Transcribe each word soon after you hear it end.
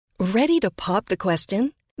Ready to pop the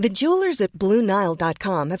question? The jewelers at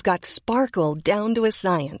BlueNile.com have got sparkle down to a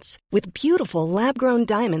science with beautiful lab-grown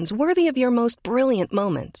diamonds worthy of your most brilliant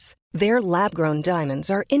moments. Their lab-grown diamonds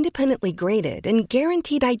are independently graded and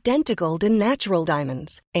guaranteed identical to natural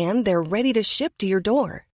diamonds, and they're ready to ship to your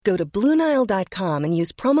door. Go to BlueNile.com and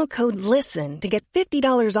use promo code LISTEN to get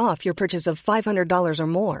 $50 off your purchase of $500 or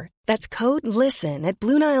more. That's code LISTEN at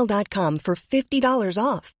BlueNile.com for $50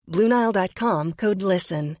 off. BlueNile.com, code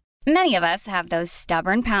LISTEN. Many of us have those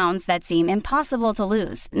stubborn pounds that seem impossible to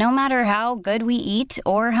lose, no matter how good we eat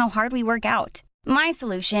or how hard we work out. My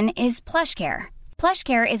solution is PlushCare.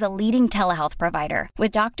 PlushCare is a leading telehealth provider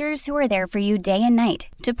with doctors who are there for you day and night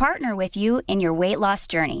to partner with you in your weight loss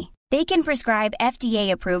journey. They can prescribe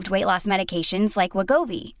FDA-approved weight loss medications like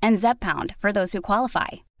Wegovy and Zepbound for those who qualify.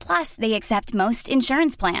 Plus, they accept most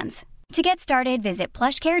insurance plans. To get started, visit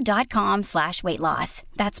plushcare.com/weightloss.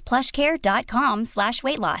 That's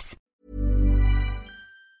plushcare.com/weightloss.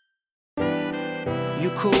 You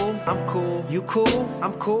cool, I'm cool. You cool,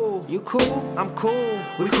 I'm cool. You cool, I'm cool.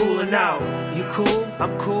 We coolin' out. You cool,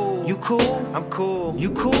 I'm cool. You cool, I'm cool.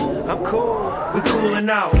 You cool, I'm cool. We coolin'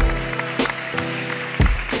 out.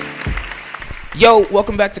 Yo,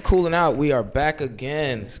 welcome back to Coolin' Out. We are back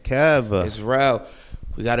again. It's Kev. It's Rel.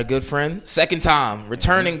 We got a good friend. Second time.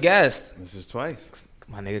 Returning guest. This is twice.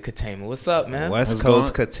 My nigga Katama. What's up, man? West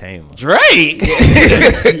Coast Katama. Drake!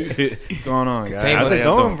 What's going on, guys? How's it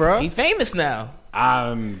going, bro? He famous now.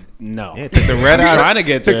 No. Yeah, took the red eye. Trying to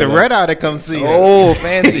get took there, the though. red eye to come see you. Oh,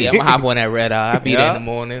 fancy. I'm going to hop on that red eye. I'll be there in the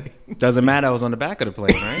morning. Doesn't matter. I was on the back of the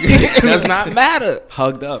plane, right? Does not matter.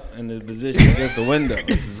 Hugged up in the position against the window.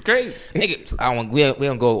 This is crazy. Nigga, we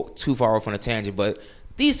don't go too far off on a tangent, but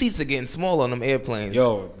these seats are getting smaller on them airplanes.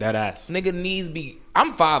 Yo, that ass. Nigga knees be...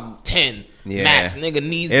 I'm 5'10". Yeah. Max. Nigga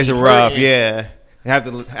knees It's be rough, hurting. yeah. You have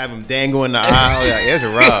to have him dangle in the aisle. Yeah, it's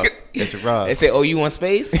rough. It's rough. They say, "Oh, you want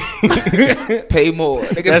space? Pay more."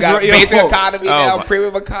 Niggas That's got right, yo. basic economy now, my-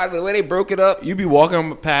 premium economy. The way they broke it up. You be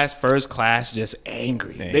walking past first class just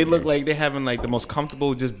angry. Angry. They look like they're having like the most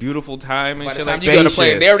comfortable, just beautiful time and By the shit time like you that. go to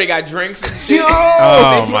plane, Spacious. they already got drinks and shit.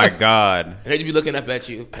 Oh my God. They just be looking up at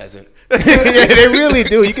you, peasant. Yeah, they really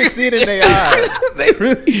do. You can see it in their eyes. They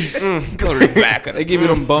really go to the back of They the give you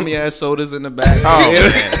them bummy ass sodas in the back. Oh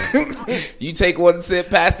man. You take one sip,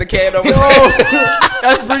 pass the can over.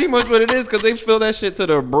 That's pretty much what it is, because they fill that shit to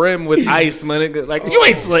the brim with ice, man. Nigga. Like, you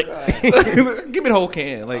ain't slick. Give me the whole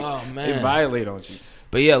can. Like, Oh, man. they violate on you.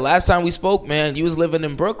 But yeah, last time we spoke, man, you was living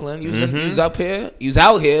in Brooklyn. You was up here. You was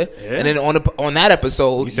out here. Yeah. And then on that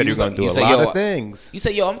episode, You said you were going to do a said, lot yo, of things. You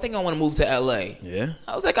said, yo, I'm thinking I want to move to L.A. Yeah.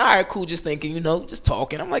 I was like, all right, cool. Just thinking, just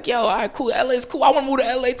talking. I'm like, yo, all right, cool. LA is cool. I want to move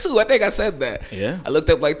to LA too. I think I said that. Yeah. I looked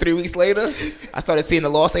up like 3 weeks later. I started seeing the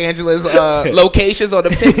Los Angeles locations on the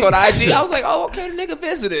pics on IG. I was like, oh, okay, the nigga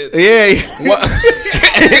visited. Yeah. What?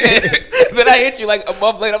 Then I hit you like a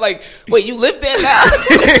month later. I'm like, wait, you live there now?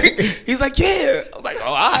 He's like, yeah. I was like, oh,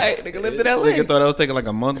 all right, nigga lived in LA. Nigga thought I was taking like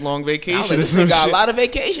a month-long I vacation. was like, or this some nigga got a shit. lot of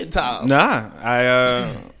vacation time. Nah,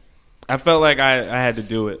 I felt like I had to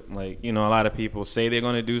do it. Like, a lot of people say they're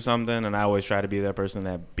going to do something, and I always try to be that person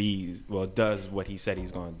that does what he said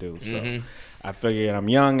he's going to do. So I figured I'm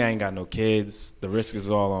young, I ain't got no kids, the risk is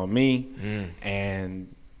all on me,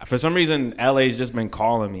 and for some reason, LA's just been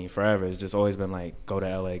calling me forever. It's just always been like, go to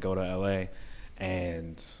LA,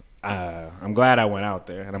 and I'm glad I went out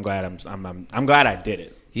there, and I'm glad I'm glad I did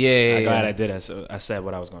it. I'm glad I did it. I said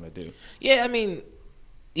what I was going to do. Yeah, I mean,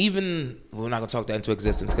 even we're not gonna talk that into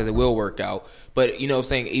existence because it will work out. But I'm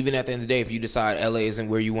saying, even at the end of the day, if you decide LA isn't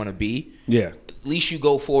where you want to be, Yeah. at least you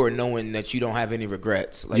go forward knowing that you don't have any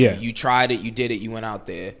regrets. Like you tried it, you did it, you went out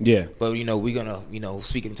there. Yeah. But we're gonna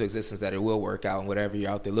speak into existence that it will work out, and whatever you're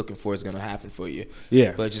out there looking for is gonna happen for you.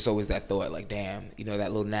 Yeah. But it's just always that thought, like, damn,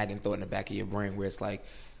 that little nagging thought in the back of your brain where it's like,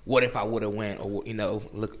 what if I would have went, or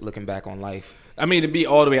looking back on life. I mean, to be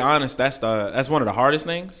all the way honest, that's one of the hardest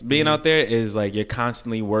things. Being out there is like you're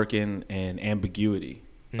constantly working in ambiguity.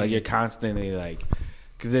 Like you're constantly like,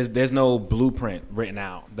 because there's no blueprint written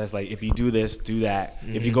out. That's like, if you do this, do that.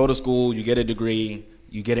 If you go to school, you get a degree,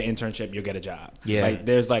 you get an internship, you get a job. Yeah. Like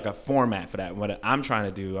there's like a format for that. What I'm trying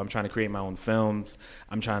to do, I'm trying to create my own films.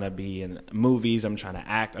 I'm trying to be in movies. I'm trying to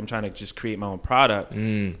act. I'm trying to just create my own product.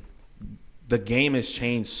 The game has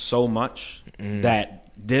changed so much that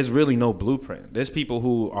there's really no blueprint. There's people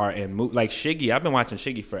who are in like Shiggy. I've been watching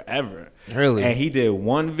Shiggy forever. Really? And he did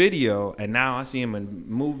one video, and now I see him in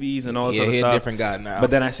movies and all this other he's stuff. a different guy now.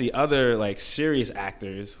 But then I see other like serious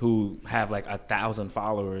actors who have like 1,000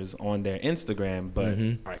 followers on their Instagram, but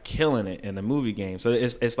are killing it in the movie game. So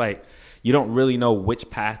it's like you don't really know which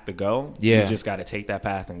path to go. Yeah. You just got to take that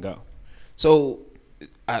path and go. So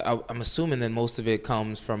I'm assuming that most of it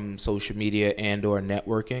comes from social media and or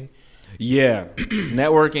networking. Yeah,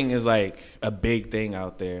 networking is like a big thing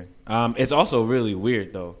out there. It's also really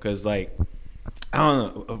weird though, because like, I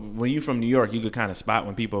don't know, when you're from New York, you could kind of spot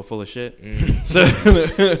when people are full of shit. So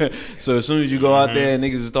as soon as you go out there and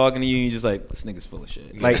niggas is talking to you, you're just like, this nigga's full of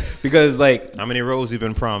shit. Like, because like, How many rows you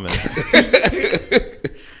been promised?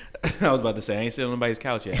 I was about to say, I ain't sitting on nobody's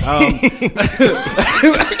couch yet.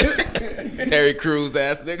 Terry Crews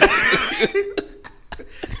ass nigga.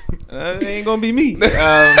 It ain't gonna be me.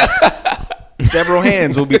 Several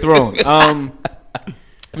hands will be thrown.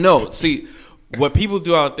 No, see, what people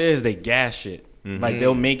do out there is they gas shit. Like,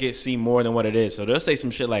 they'll make it seem more than what it is. So they'll say some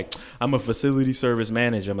shit like, I'm a facility service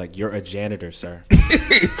manager. I'm like, you're a janitor, sir.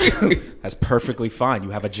 That's perfectly fine. You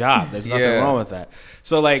have a job. There's nothing wrong with that.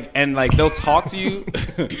 So, like, and, like, they'll talk to you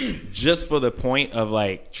just for the point of,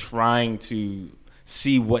 like, trying to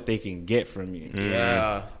see what they can get from you.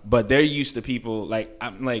 Yeah. But they're used to people, like,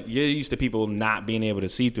 I'm like, you're used to people not being able to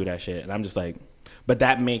see through that shit. And I'm just like, but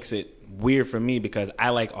that makes it weird for me because I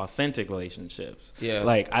like authentic relationships. Yeah.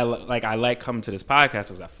 Like I like coming to this podcast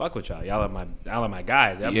because I fuck with y'all. Y'all are my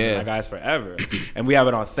guys. Y'all been my guys forever. And we have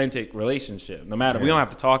an authentic relationship. No matter, we don't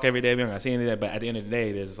have to talk every day. We don't got to see any of that. But at the end of the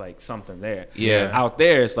day, there's like something there. Yeah. Out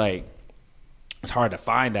there, it's like, it's hard to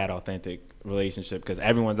find that authentic relationship because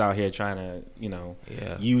everyone's out here trying to,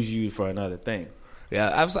 use you for another thing.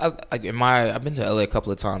 Yeah, I've been to LA a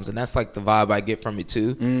couple of times, and that's like the vibe I get from it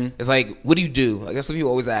too. It's like, what do you do? Like, that's what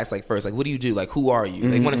people always ask. Like, first, like, what do you do? Like, who are you?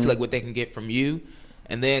 They want to see like what they can get from you,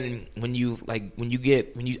 and then when you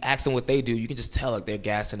ask them what they do, you can just tell like they're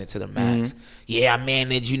gassing it to the max. Yeah, I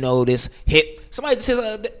manage, this hit. Somebody just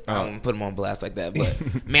says, I don't put them on blast like that,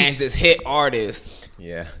 but manage this hit artist.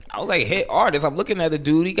 Yeah, I was like, hit artist. I'm looking at the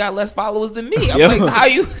dude. He got less followers than me. I'm like, how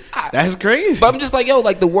you? That's crazy. But I'm just like,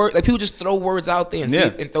 like the word, like people just throw words out there and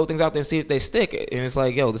and throw things out there and see if they stick. And it's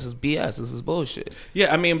like, this is BS. This is bullshit.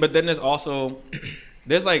 Yeah, I mean, but then there's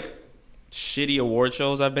like shitty award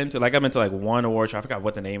shows I've been to. Like I've been to like one award show. I forgot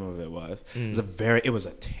what the name of it was.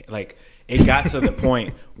 It got to the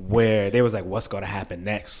point where they was like, what's going to happen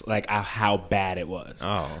next? Like how bad it was.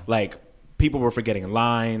 Oh, like. People were forgetting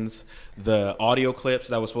lines. The audio clips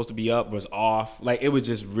that was supposed to be up was off. Like, it was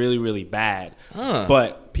just really, really bad.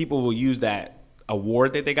 But people will use that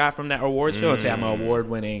award that they got from that award show and say, I'm an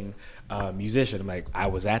award-winning musician. I'm like, I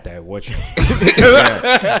was at that award show.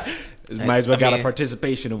 Might as well got a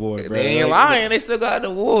participation award, bro. They ain't lying. They still got an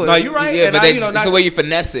award. No, you're right. Yeah, but it's the way you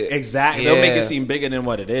finesse it. Exactly. They'll make it seem bigger than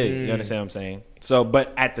what it is. You understand what I'm saying? So,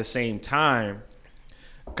 but at the same time,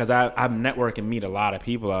 because I'm networking, meet a lot of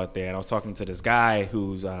people out there, and I was talking to this guy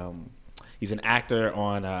who's he's an actor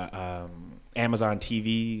on Amazon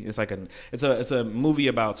TV. It's like it's a movie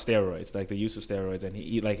about steroids, like the use of steroids, and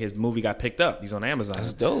he like his movie got picked up. He's on Amazon.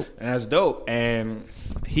 That's dope. And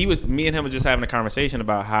me and him were just having a conversation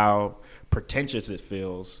about how pretentious it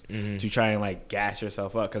feels to try and like gas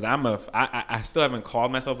yourself up. Because I still haven't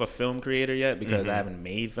called myself a film creator yet because I haven't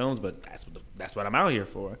made films, but that's what I'm out here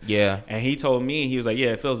for. Yeah. And he told me, he was like, yeah,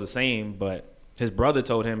 it feels the same, but his brother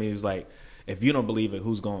told him, he was like, if you don't believe it,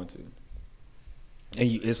 who's going to?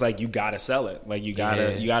 And it's like, you gotta sell it. Like you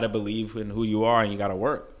gotta believe in who you are, and you gotta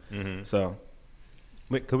work. So,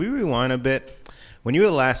 wait, could we rewind a bit? When you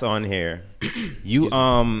were last on here, you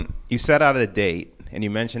set out a date, and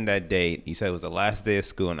you mentioned that date. You said it was the last day of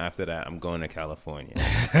school, and after that, I'm going to California.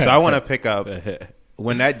 So I want to pick up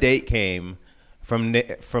when that date came. From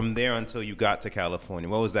there until you got to California,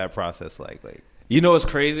 what was that process like? It's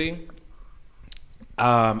crazy.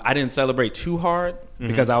 I didn't celebrate too hard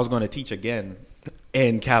because I was going to teach again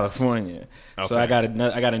in California. Okay. So I got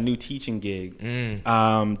a new teaching gig. They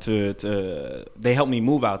helped me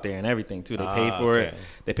move out there and everything too. They paid for it.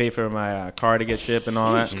 They paid for my car to get shipped and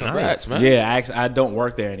all that. Congrats, man. Yeah, I don't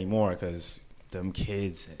work there anymore because them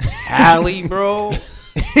kids in Cali, bro,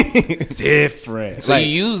 different. So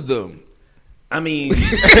you used them. I mean,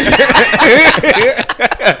 found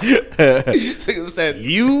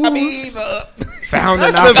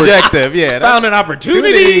an subjective, yeah. Found an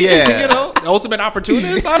opportunity, yeah. The ultimate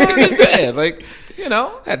opportunist. I don't understand,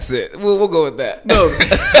 That's it. We'll go with that. No,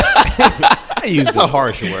 that's a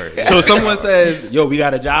harsh word. So someone says, "Yo, we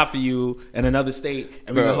got a job for you in another state,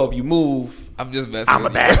 and we're gonna help you move." I'm just messing. I'm a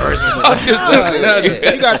bad person. I'm just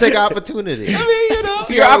messing. You gotta take opportunity. I mean,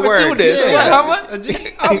 you're opportunist. Yeah. How much?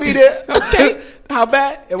 I'll be there. Okay. How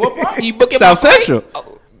bad? At what part? You booking South Central.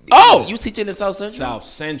 Oh, you teaching in South Central? South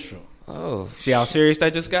Central. Oh, see how serious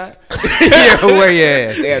that just got?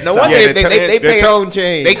 Yeah. No wonder they pay tone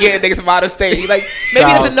change. They get niggas from out of state. Like maybe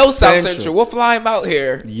he doesn't know South Central. We'll fly him out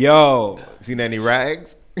here. Yo, seen any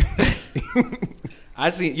rags? I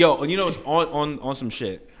seen it's on some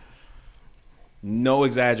shit. No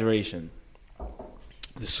exaggeration.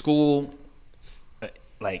 The school,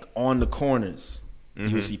 like on the corners,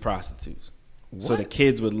 you would see prostitutes. What? So the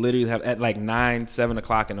kids would literally have at like 9, 7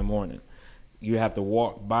 o'clock in the morning. You have to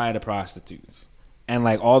walk by the prostitutes. And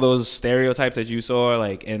like all those stereotypes that you saw,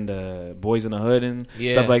 like in the Boys in the Hood and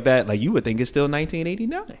stuff like that, like you would think it's still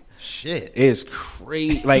 1989. Shit, it's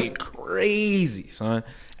crazy, like crazy, son.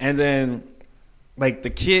 And then, like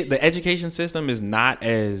the education system is not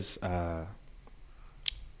as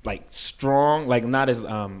like strong, like not as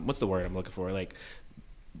what's the word I'm looking for, like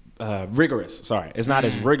rigorous. Sorry, it's not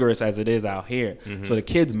as rigorous as it is out here. So the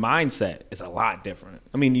kids' mindset is a lot different.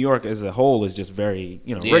 I mean, New York as a whole is just very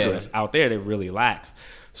rigorous. Out there, they really lax.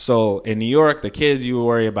 So in New York, the kids, you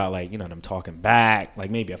worry about like them talking back,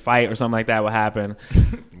 like maybe a fight or something like that would happen.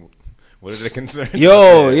 What are the concerns?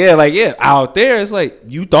 Out there, it's like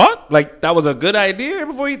you thought like that was a good idea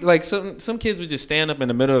before you like some kids would just stand up in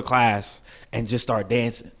the middle of class and just start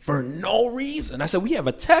dancing for no reason. I said, we have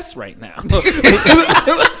a test right now.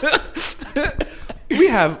 We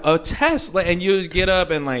have a test, and you just get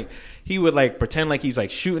up and like he would like pretend like he's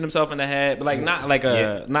like shooting himself in the head, but like not like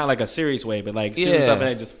a serious way, but like shooting himself in the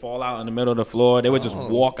head, just fall out in the middle of the floor. They would just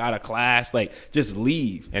walk out of class, like just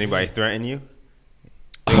leave. Anybody threaten you?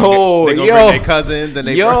 They gonna bring their cousins and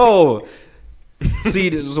they see,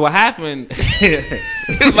 this is what happened.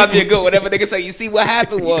 It might be a good whatever they can say. You see what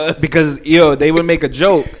happened was because they would make a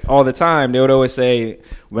joke all the time. They would always say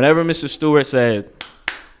whenever Mr. Stewart said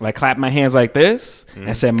like clap my hands like this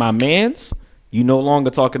and said my mans, you no longer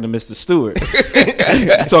talking to Mr. Stewart.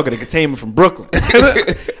 You're talking to Containment from Brooklyn.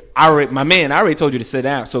 I already told you to sit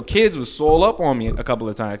down. So kids would swole up on me a couple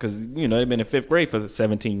of times because they've been in 5th grade for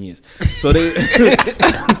 17 years. So they, so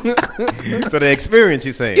the experience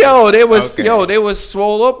you saying? They was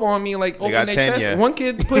swole up on me like open their chest. Yeah. One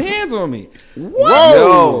kid put hands on me. Whoa!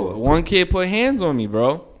 Yo, one kid put hands on me,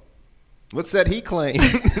 bro. What set he claimed?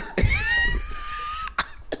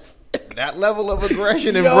 That level of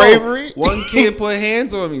aggression and bravery. One kid put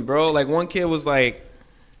hands on me, bro. Like one kid was like,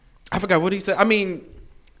 I forgot what he said. I mean,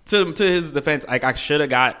 to his defense, like I should have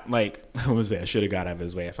got like I should have got out of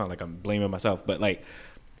his way. I sound like I'm blaming myself, but like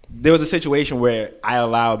there was a situation where I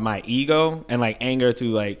allowed my ego and like anger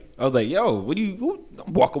to like I was like, yo,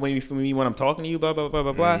 walk away from me when I'm talking to you, blah blah blah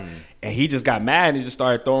blah blah. And he just got mad and he just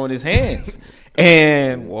started throwing his hands.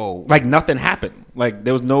 And like nothing happened. Like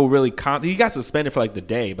there was no really he got suspended for like the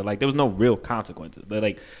day, but like there was no real consequences. They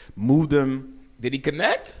like moved him. Did he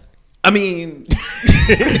connect? I mean,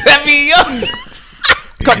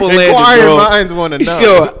 couple landed, bro. Minds want to know.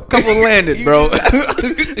 Yo, couple landed, bro.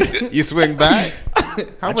 You swing back.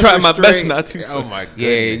 I tried my best not to. Oh my god.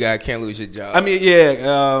 Yeah, you can't lose your job. I mean,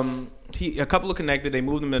 a couple of connected. They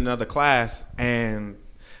moved him in another class, and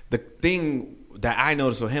the thing that I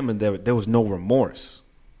noticed with him is there was no remorse.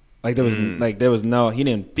 Like there was he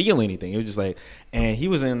didn't feel anything. It was just like, and he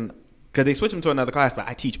was in because they switched him to another class, but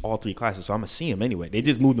I teach all 3 classes, so I'm gonna see him anyway. They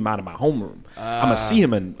just moved him out of my homeroom. I'm gonna see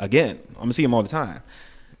him again. I'm gonna see him all the time.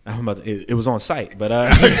 It was on site, but I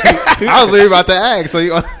was literally about to ask.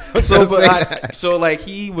 So like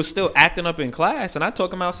he was still acting up in class, and I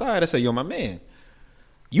took him outside. I said, "Yo, my man,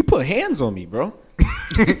 you put hands on me, bro.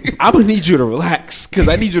 I'm gonna need you to relax because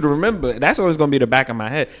I need you to remember that's always gonna be the back of my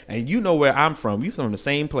head. And you know where I'm from. You from the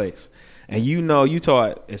same place, and you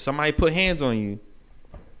taught if somebody put hands on you,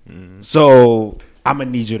 so I'm gonna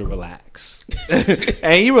need you to relax."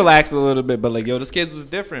 And he relaxed a little bit, but like, yo, this kids was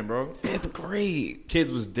different, bro. 5th grade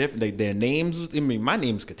kids was different. Their names was, I mean, my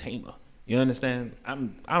name's Katama. You understand? I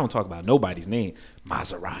don't talk about nobody's name.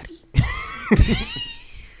 Maserati,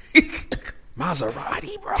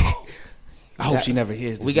 Maserati, bro. I hope she never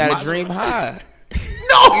hears this. We got to dream high.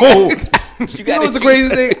 No. You know what's the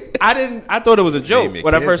craziest thing? I thought it was a joke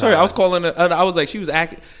when I first heard it. I was calling it. I was like, she was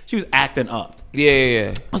acting up.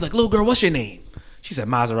 Yeah. I was like, little girl, what's your name? She said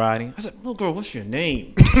Maserati. I said, little girl, what's your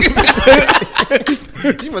name?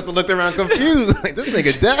 She must have looked around confused. Like, this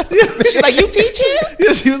nigga deaf. She's like, you teach him?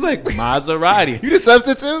 Yeah, she was like, Maserati. You the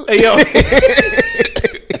substitute? Hey, yo.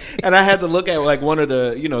 And I had to look at like one of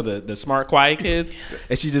the the smart quiet kids,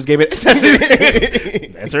 and she just gave it.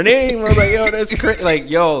 That's her name. I was like, yo, that's crazy. Like,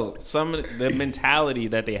 yo, some of the mentality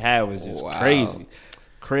that they had was just crazy.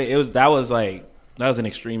 That was an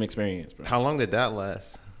extreme experience, bro. How long did that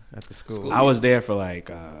last at the school? I was there for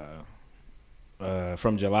like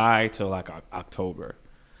from July till like October.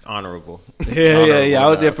 Honorable. Yeah. I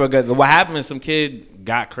was there for a good. What happened is some kid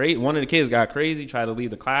got crazy. One of the kids got crazy, tried to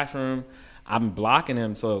leave the classroom. I'm blocking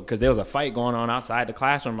him because there was a fight going on outside the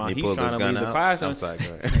classroom while he's trying to leave the classroom. I'm sorry,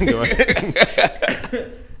 go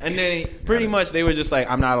ahead. And then pretty much they were just like,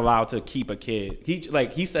 I'm not allowed to keep a kid.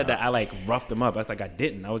 He said that I like roughed him up. I was like, I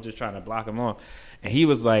didn't. I was just trying to block him off. And he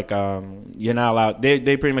was like, you're not allowed.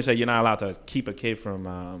 They pretty much said you're not allowed to keep a kid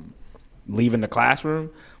from leaving the classroom.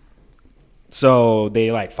 So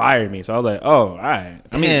they like fired me. So I was like, oh, all right.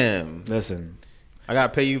 Damn. Listen. I got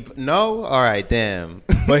to pay you. No? All right, damn.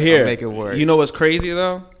 But here, I'll make it work. You know what's crazy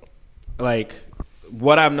though? Like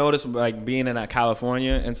what I've noticed, like being in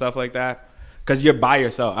California and stuff like that, because you're by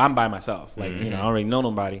yourself. I'm by myself. Like, I don't really know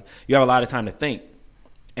nobody. You have a lot of time to think.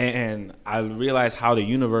 And I realized how the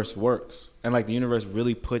universe works. And like the universe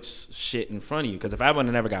really puts shit in front of you. Because if I would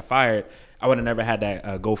have never got fired, I would have never had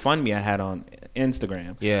that GoFundMe I had on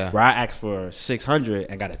Instagram. Yeah. Where I asked for 600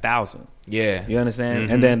 and got 1,000. Yeah. You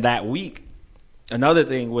understand? And then that week, another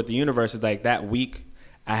thing with the universe is like that week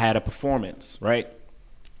I had a performance, right?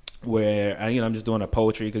 Where I'm just doing a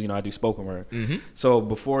poetry because I do spoken word. So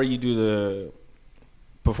before you do the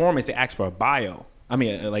performance, they ask for a bio. I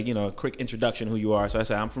mean, a quick introduction who you are. So I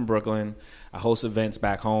said I'm from Brooklyn. I host events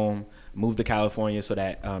back home. Moved to California so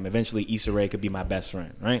that eventually Issa Rae could be my best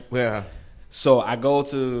friend, right? Yeah. So I go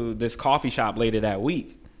to this coffee shop later that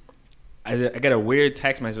week. I get a weird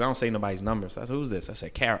text message. I don't say nobody's number. So I said, who's this? I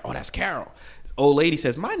said, Carol. Oh, that's Carol. This old lady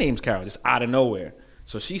says, my name's Carol, just out of nowhere.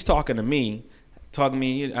 So she's talking to me.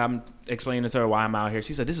 I'm explaining to her why I'm out here.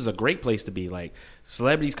 She said, this is a great place to be. Like,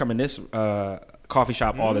 celebrities come in this coffee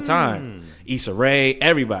shop all the time. Issa Rae,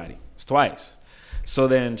 everybody. It's twice. So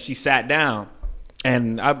then she sat down,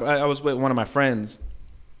 and I was with one of my friends.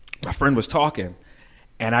 My friend was talking,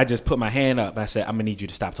 and I just put my hand up. I said, I'm going to need you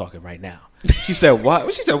to stop talking right now. She said,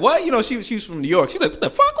 what? She said, what? She was from New York. She's like, what the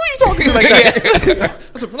fuck? Who are you talking to like that?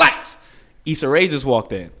 I said, relax. Issa Rae just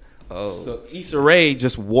walked in. Oh. So Issa Rae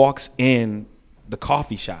just walks in the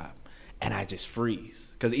coffee shop, and I just freeze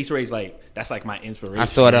because Issa Rae's like, that's like my inspiration. I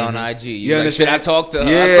saw that on IG. You like, should I talk to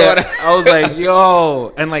her? Yeah. I saw that. I was like,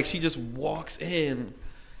 yo, and like she just walks in,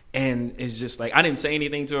 and it's just like I didn't say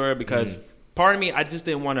anything to her because part of me I just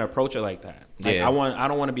didn't want to approach her like that. Like, Yeah. I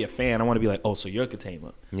don't want to be a fan. I want to be like, oh, so you're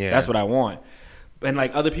Katama. Yeah. That's what I want. And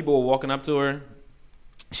like other people were walking up to her.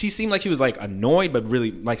 She seemed like she was like annoyed, but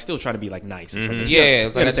really like still trying to be like nice. And stuff. Like, Yeah,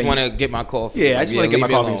 it's like, I understand? just want to get my coffee. Yeah, I just want to get my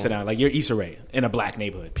leave me coffee and alone. sit down. Like, you're Issa Rae in a black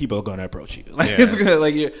neighborhood. People are gonna approach you. Like, Yeah. it's good.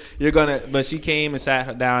 Like you're gonna. But she came and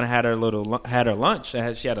sat down and had her lunch. She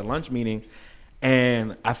had a lunch meeting,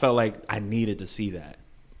 and I felt like I needed to see that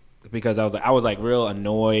because I was like real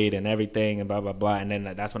annoyed and everything and blah blah blah. And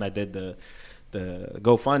then that's when I did the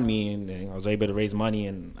GoFundMe and I was able to raise money,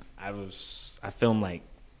 and I filmed like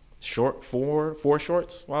four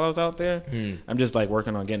shorts while I was out there. I'm just like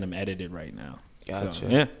working on getting them edited right now. Gotcha. So,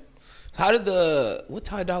 yeah. How did what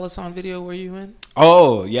Ty Dolla $ign video were you in?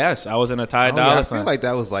 Oh yes, I was in a Ty Dolla I $ign. feel like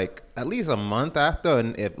that was like at least a month after,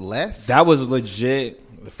 and if less. That was legit.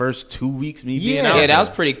 The first 2 weeks being out Yeah, that there. was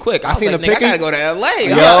pretty quick. I seen was a like, nigga, I pic gotta go to LA.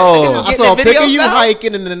 Yo. I saw a pic of you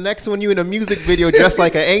hiking, and then the next one you in a music video dressed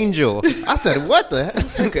like an angel. I said, "What the hell?"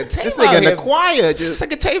 This nigga in the choir just. It's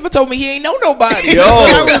like a Taylor told me he ain't know nobody. Yo.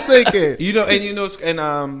 I was thinking.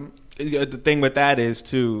 The thing with that is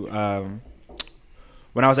too.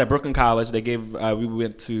 When I was at Brooklyn College, they gave we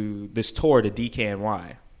went to this tour to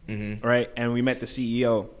DKNY, right? And we met the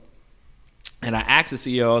CEO. And I asked the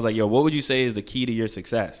CEO, I was like, yo, what would you say is the key to your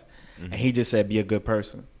success? And he just said, be a good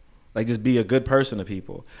person. Like, just be a good person to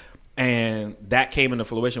people. And that came into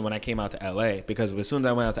fruition when I came out to L.A. because as soon as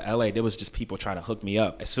I went out to L.A., there was just people trying to hook me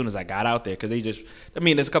up as soon as I got out there. Because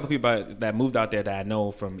there's a couple people that moved out there that I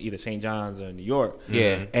know from either St. John's or New York.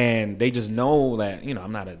 Yeah. And they just know that,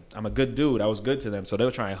 I'm a good dude. I was good to them. So they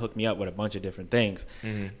were trying to hook me up with a bunch of different things.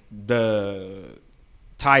 The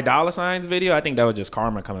Ty Dolla $ign's video, I think that was just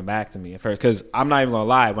karma coming back to me at first. Because I'm not even going to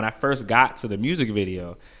lie. When I first got to the music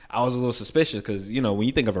video, I was a little suspicious because, when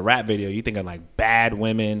you think of a rap video, you think of like bad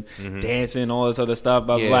women dancing, all this other stuff,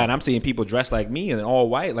 blah, blah, blah. And I'm seeing people dressed like me and all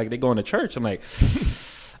white, like they going to church. I'm like,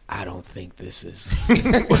 I don't think this is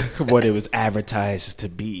what it was advertised to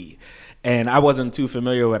be. And I wasn't too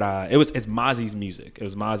familiar with it's Mozzie's music. It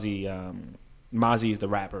was Mozzie. Mozzie's the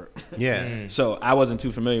rapper. Yeah. So I wasn't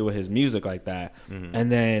too familiar with his music like that. And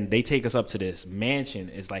then they take us up to this mansion.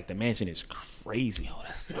 It's like the mansion is crazy. Oh,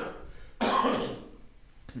 that's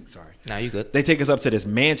sorry. Nah, you good. They take us up to this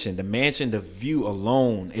mansion. The view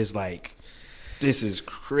alone is like, this is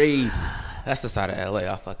crazy. That's the side of LA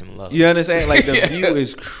I fucking love. You understand? Like the view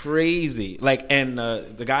is crazy. Like, and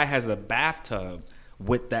the guy has a bathtub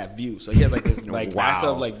with that view. So he has like this like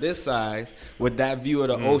bathtub like this size with that view of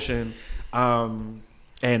the ocean. And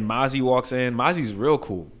Mozzie walks in. Mozzie's real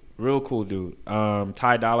cool. Real cool dude.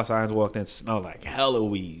 Ty Dolla $igns walked in, smelled like hella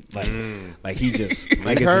weed. Like he just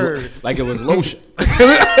like it was lotion.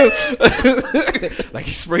 Like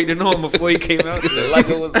he sprayed it on before he came out there. Like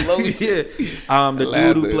it was lotion. Yeah. The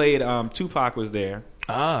dude who played Tupac was there.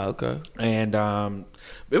 Ah, okay. And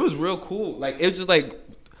it was real cool. Like it was just like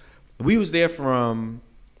we was there from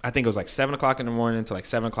I think it was like 7 o'clock in the morning to like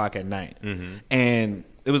 7 o'clock at night. And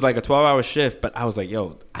it was like a 12-hour shift, but I was like,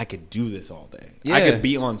 yo, I could do this all day. Yeah. I could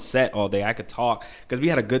be on set all day. I could talk because we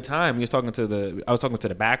had a good time. I was talking to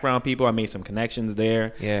the background people. I made some connections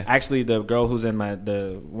there. Yeah. Actually, the girl who's in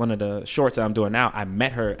one of the shorts that I'm doing now, I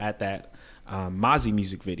met her at that Mozzie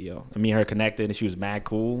music video. And me and her connected, and she was mad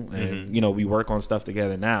cool. And we work on stuff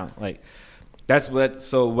together now. Like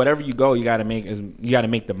so whatever you go, you got to make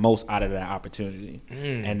the most out of that opportunity.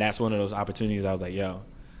 And that's one of those opportunities. I was like, yo,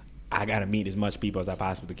 I gotta meet as much people as I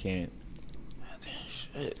possibly can.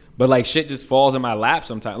 Shit. But like shit just falls in my lap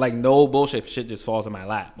sometimes. Like no bullshit, shit just falls in my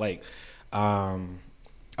lap. Like I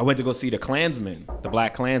went to go see the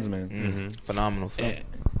Black Klansman. Phenomenal film.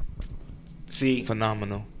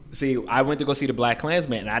 Phenomenal. See, I went to go see the Black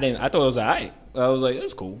Klansman, and I thought it was alright. I was like, it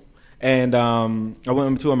was cool. And I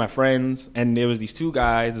went with two of my friends, and there was these two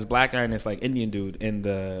guys, this black guy and this like Indian dude in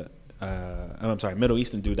the Middle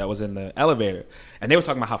Eastern dude that was in the elevator, and they were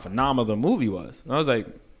talking about how phenomenal the movie was. And I was like,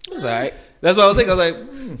 it was alright. That's what I was thinking. I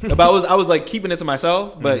was like, but I was like keeping it to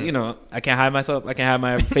myself, but I can't hide myself. I can't hide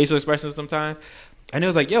my facial expressions sometimes. And it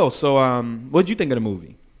was like, yo, so what'd you think of the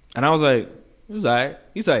movie? And I was like, it was alright.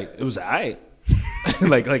 He's like, it was alright.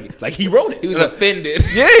 like he wrote it. He was offended.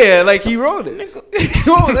 Yeah, like he wrote it.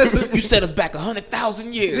 You set us back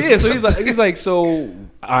 100,000 years. Yeah, so he's like, so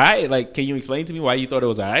all right, like, can you explain to me why you thought it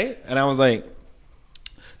was all right? And I was like,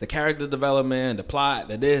 the character development, the plot,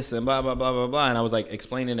 the this, and blah, blah, blah, blah, blah. And I was like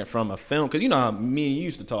explaining it from a film. Because you know how me and you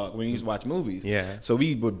used to talk when you used to watch movies. Yeah. So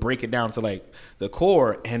we would break it down to like the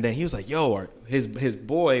core. And then he was like, yo, his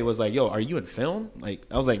boy was like, yo, are you in film? Like,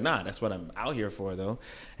 I was like, nah, that's what I'm out here for, though.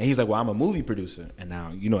 And he's like, well, I'm a movie producer. And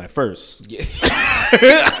now, at first. Yeah.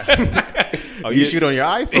 Oh, you shoot on your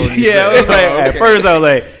iPhone? Yeah, I was like, at first I was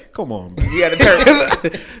like, come on, bro. You got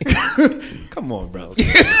to turn. Come on, bro.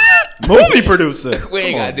 Movie producer. We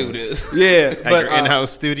ain't got to do this. Yeah. At your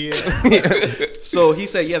in-house studio? So he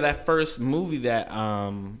said, yeah, that first movie that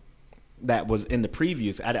was in the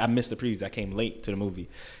previews. I missed the previews. I came late to the movie.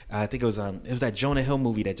 I think it was that Jonah Hill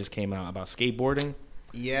movie that just came out about skateboarding.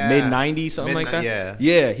 Yeah. Mid-90s, something like that. Yeah.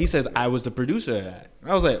 Yeah. He says, I was the producer of that.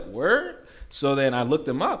 I was like, word? So then I looked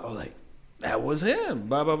him up. I was like, that was him.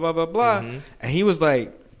 Blah, blah, blah, blah, blah. Mm-hmm. And he was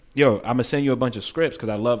like, yo, I'm going to send you a bunch of scripts because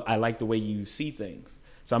I like the way you see things.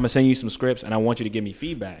 So I'm going to send you some scripts and I want you to give me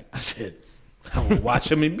feedback. I said, I will watch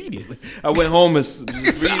them immediately. I went home and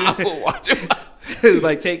I will watch them.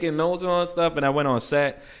 like taking notes on stuff, and I went on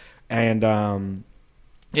set and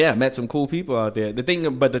yeah, met some cool people out there. The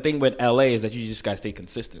thing with LA is that you just got to stay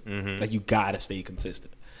consistent. Mm-hmm. Like you got to stay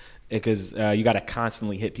consistent because you got to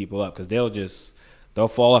constantly hit people up because they'll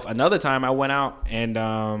fall off. Another time I went out and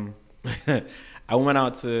I went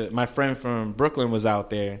out to my friend from Brooklyn was out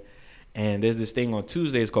there. And there's this thing on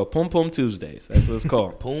Tuesdays called Pum Pum Tuesdays. That's what it's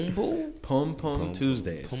called. Pum Pum? Pum Pum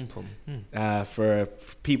Tuesdays. Pum Pum. For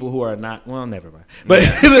people who are not, well, never mind. But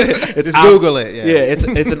just Google it. Yeah, it's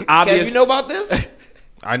an obvious. Kev, you know about this?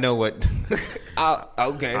 I know what.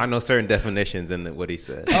 Okay. I know certain definitions in what he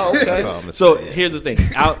said. Oh, okay. So here's the thing.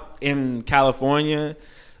 Out in California,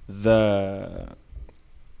 the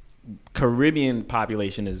Caribbean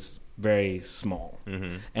population is very small.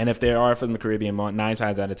 Mm-hmm. And if they are from the Caribbean, 9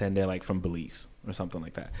 times out of 10, they're like from Belize or something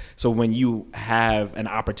like that. So when you have an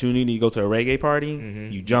opportunity to go to a reggae party,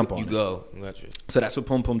 mm-hmm. you jump on it. You go. Gotcha. So that's what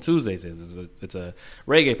Pum Pum Tuesdays is. It's a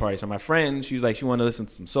reggae party. So my friend, she was like, she wanted to listen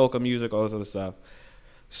to some soca music, all this other stuff.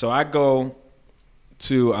 So I go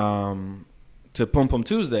to Pum Pum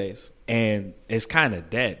Tuesdays, and it's kind of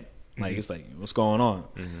dead. Like, mm-hmm. It's like, what's going on?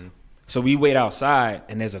 Mm-hmm. So we wait outside,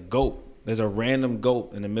 and there's a goat. There's a random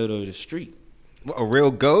goat in the middle of the street. A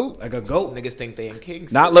real goat? Like a goat. Niggas think they in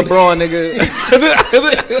Kingston. Not LeBron, nigga.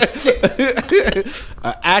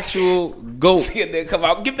 An actual goat. See a nigga come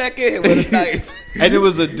out, get back in here with a knife. And it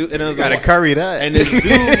was a dude. And it was gotta curry that. And this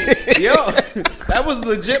dude, yo, that was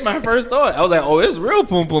legit my first thought. I was like, oh, it's real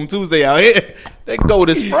Pum Pum Tuesday out here. That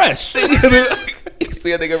goat is fresh. You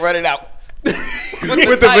see a nigga running out.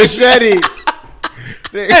 with the machete.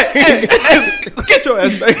 Hey, get your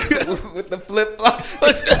ass back. With the flip flops.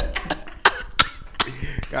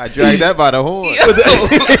 God, drag that by the horn.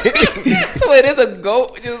 So it is a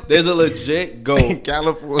goat. There's a legit goat in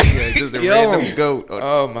California. Just a random goat.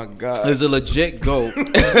 Oh my god. There's a legit goat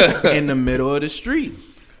in the middle of the street.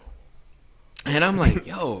 And I'm like,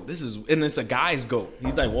 yo, and it's a guy's goat.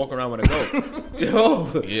 He's like walking around with a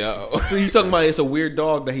goat. Yo. So he's talking about it's a weird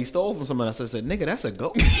dog that he stole from someone else. I said, nigga, that's a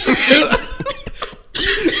goat.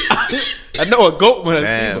 I know a goat when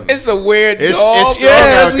I see one. It's a weird dog.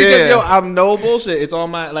 Yo, I'm no bullshit. It's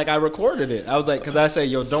on my, like, I recorded it. I was like, because I say,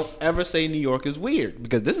 yo, don't ever say New York is weird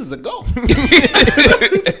because this is a goat. And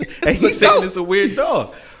he's saying it's a weird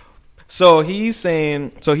dog. So he's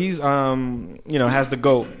saying, has the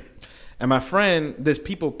goat. And my friend, there's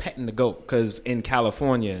people petting the goat because in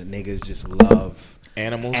California, niggas just love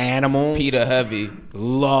animals. PETA heavy.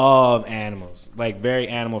 Love animals. Like, very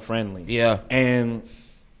animal friendly. Yeah. And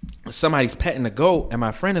somebody's petting the goat, and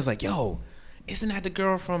my friend is like, yo, isn't that the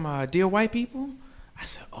girl from Dear White People? I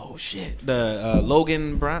said, oh, shit. The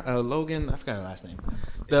Logan Brown, I forgot her last name.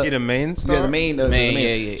 Is she the main star? Yeah, the main.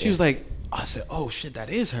 Yeah. She was like, I said, oh, shit,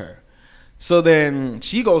 that is her. So then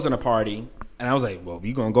she goes in a party. And I was like, well,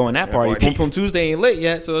 we going to go in that party. Pum Pum Tuesday ain't lit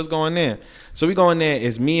yet, so let's go in there. So we go in there.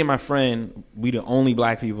 It's me and my friend. We the only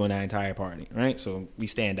black people in that entire party, right? So we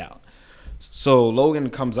stand out. So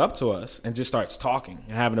Logan comes up to us and just starts talking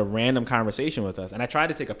and having a random conversation with us. And I tried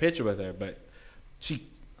to take a picture with her, but she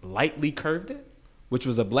lightly curved it, which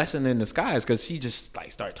was a blessing in disguise because she just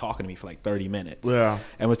like started talking to me for like 30 minutes. Yeah.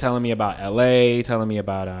 And was telling me about L.A., telling me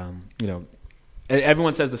about,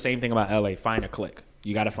 everyone says the same thing about L.A., find a clique.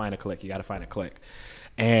 You got to find a clique. You got to find a clique.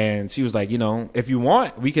 And she was like, if you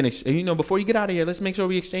want, we can, before you get out of here, let's make sure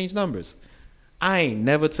we exchange numbers. I ain't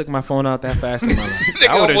never took my phone out that fast in my life.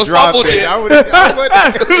 I would have dropped it. I would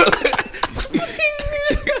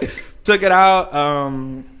took it out,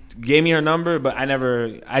 gave me her number, but I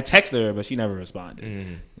texted her, but she never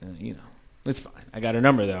responded. It's fine. I got her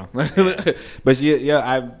number, though. But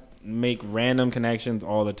I make random connections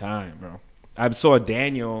all the time, bro. I saw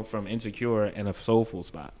Daniel from Insecure in a soulful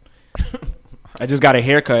spot. I just got a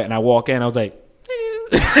haircut and I walk in. I was like,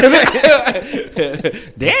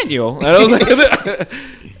 Daniel. And I was like,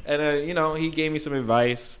 and he gave me some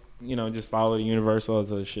advice. Just follow the universal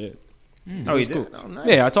sort of shit. Oh, he did? Cool. Oh, nice.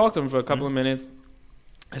 Yeah, I talked to him for a couple of minutes.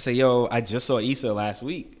 I said, yo, I just saw Issa last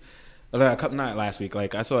week. Not last week.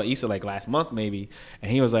 Like, I saw Issa like last month maybe.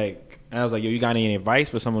 And he was like, I was like, yo, you got any advice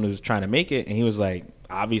for someone who's trying to make it? And he was like,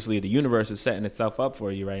 obviously the universe is setting itself up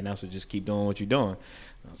for you right now, so just keep doing what you're doing.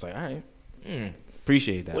 I was like, all right.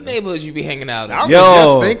 Appreciate that. What neighborhoods you be hanging out in? I was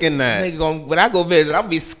just thinking that. When I go visit, I'll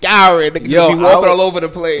be scouring. Nigga just be walking all over the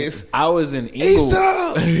place. I was in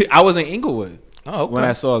Inglewood. I was in Inglewood. Oh, okay. When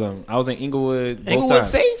I saw them. I was in Inglewood. Inglewood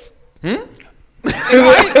safe?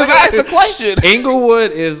 That's the question.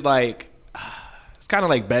 Inglewood is like, it's kind of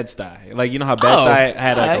like Bed-Stuy. Like, you know how Bed-Stuy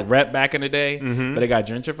had like a rep back in the day, but it got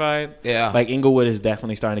gentrified? Yeah. Like, Inglewood is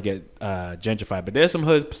definitely starting to get gentrified. But there's some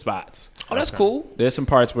hood spots. Oh, that's cool. There's some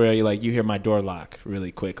parts where you hear my door lock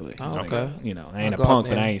really quickly. Oh, like, okay. I ain't a punk,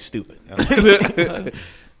 but I ain't stupid.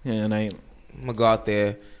 And I'm gonna go out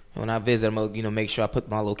there. When I visit, I'm gonna make sure I put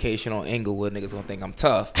my location on Inglewood. Niggas gonna think I'm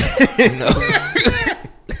tough.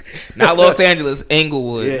 Not Los Angeles,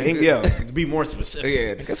 Inglewood. Yeah, to be more specific.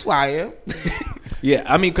 Yeah, that's why I am. Yeah,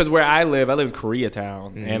 I mean, because where I live in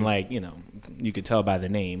Koreatown, and like, you could tell by the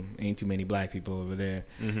name, ain't too many black people over there.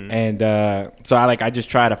 And so I just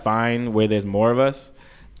try to find where there's more of us.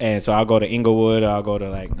 And so I'll go to Inglewood, or I'll go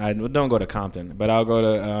to I don't go to Compton, but I'll go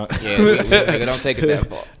to nigga, don't take it that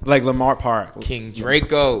far. Like Lamar Park. King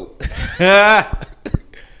Draco.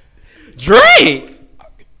 Drake.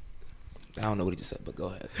 I don't know what he just said, but go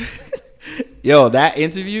ahead. Yo, that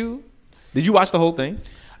interview, did you watch the whole thing?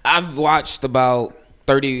 I've watched about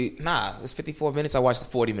 30. Nah, it's 54 minutes. I watched the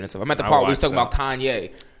 40 minutes of it. I'm at the part where he's talking about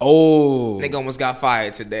Kanye. Oh. Nigga almost got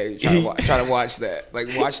fired today. Try to watch that. Like,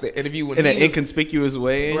 watch the interview when in an inconspicuous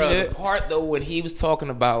way. Bro, the part, though, when he was talking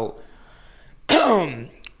about when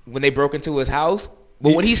they broke into his house.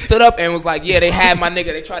 But when he stood up and was like, yeah, they had my nigga,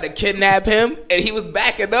 they tried to kidnap him, and he was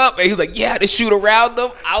backing up, and he was like, yeah, they shoot around them.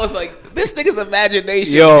 I was like, this nigga's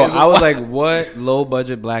imagination. Yo, I was like, what low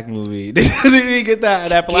budget black movie did he get that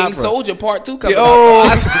plot King from? Soldier Part 2 coming up.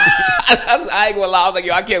 I ain't gonna lie. I was like,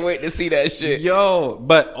 yo, I can't wait to see that shit. Yo,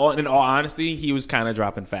 but in all honesty, he was kind of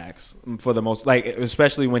dropping facts for the most, like,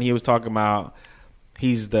 especially when he was talking about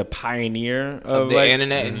he's the pioneer of the like,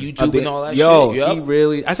 internet and YouTube and all that shit. Yep. He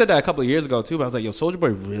really, I said that a couple of years ago too, but I was like, yo, Soulja Boy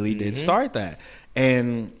really did start that.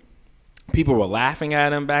 And people were laughing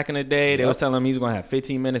at him back in the day. They was telling him he's going to have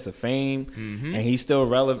 15 minutes of fame. And he's still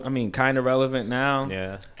relevant. I mean, kind of relevant now.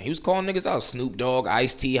 Yeah. He was calling niggas out. Snoop Dogg,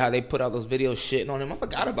 Ice-T, how they put out those videos shitting on him. I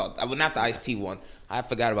forgot about that. Well, not the Ice-T one. I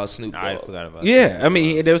forgot about Snoop Dogg. I forgot about. Yeah, I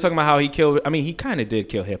mean, they were talking about how he killed. I mean, he kind of did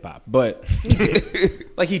kill hip hop, but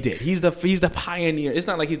like he did. He's the pioneer. It's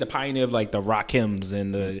not like he's the pioneer of like the Rakims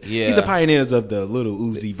and the. Yeah. He's the pioneers of the little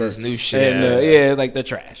Uzi verse, new shit. And, like the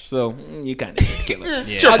trash. So you kind of kill him.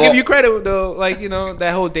 Yeah. I'll give you credit though. Like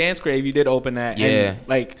that whole Dance Crave, you did open that. Yeah. And,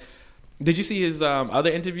 like, did you see his other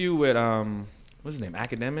interview with what's his name?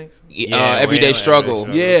 Academics? Everyday Struggle.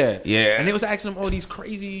 Yeah. Yeah. And they was asking him all these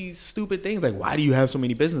crazy, stupid things. Like, why do you have so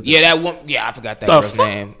many businesses? Yeah, that one. Yeah, I forgot that The girl's fuck?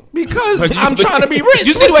 name. Because I'm trying to be rich.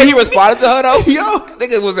 You see the way he responded to her though? Yo.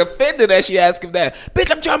 Nigga was offended that she asked him that.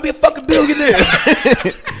 Bitch, I'm trying to be a fucking billionaire.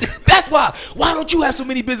 That's why. Why don't you have so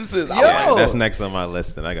many businesses? Yeah, that's next on my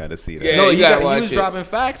list, and I got to see that. Yeah. No, you he gotta was watch it. dropping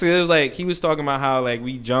facts. It was like he was talking about how like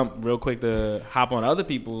we jump real quick to hop on other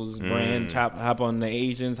people's brand, hop on the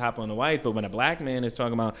Asians, hop on the whites. But when a black man is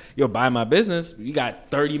talking about, yo, buy my business, you got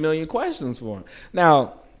 30 million questions for him.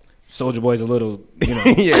 Now, Soulja Boy's a little,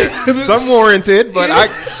 Yeah, some warranted, but I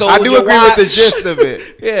do Soulja agree with the gist of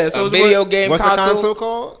it. yeah. A Soulja video Boy, game What's console. the console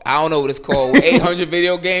called? I don't know what it's called. 800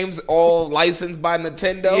 video games, all licensed by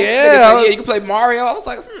Nintendo. Yeah. Niggas like, you can play Mario. I was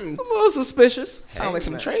like, a little suspicious. sound like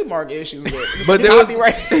some trademark issues. But there was-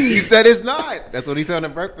 copyright. He said it's not. That's what he said on the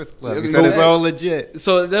Breakfast Club. He Go said it's ahead. all legit.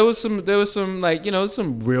 So there was some like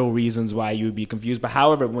some real reasons why you would be confused. But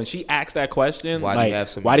however, when she asked that question, Why do like you have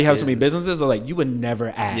so why do you have so many many businesses? Or like you would never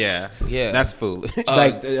ask. Yeah. That's foolish.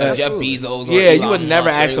 Like Jeff Bezos. Or Yeah, Elon you would never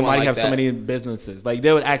Musk or ask them why anyone do you have like so that. many businesses. Like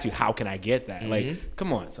they would ask you, how can I get that? Like,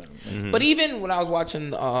 come on, son. But even when I was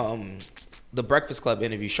watching the Breakfast Club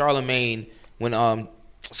interview, Charlamagne, when Soulja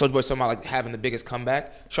Boy was talking about like having the biggest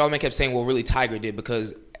comeback, Charlamagne kept saying, "Well, really, Tiger did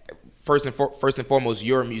because first and foremost,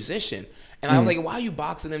 you're a musician." And I was like, "Why are you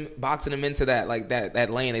boxing him into that like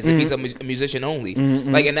that lane as if he's a musician only?"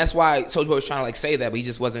 Like, and that's why Soulja Boy was trying to like say that, but he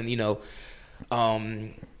just wasn't, he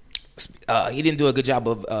didn't do a good job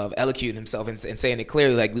of elocuting himself and saying it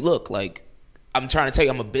clearly. Like, look, like I'm trying to tell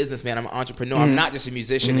you, I'm a businessman, I'm an entrepreneur, I'm not just a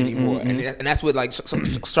musician anymore. And that's what like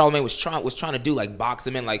Charlamagne was trying to do, like box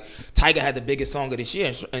him in. Like Tiger had the biggest song of this year,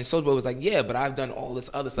 and Soulja Boy was like, yeah, but I've done all this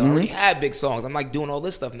other stuff. I already had big songs. I'm like doing all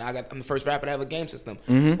this stuff now. I'm the first rapper to have a game system,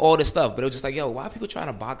 all this stuff. But it was just like, yo, why are people trying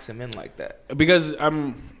to box him in like that? Because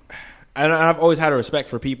I've always had a respect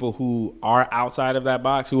for people who are outside of that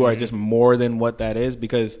box, who are just more than what that is.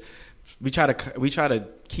 Because we try to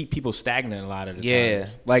keep people stagnant a lot of the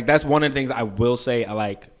times. Like that's one of the things I will say I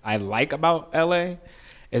like about LA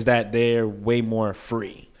is that they're way more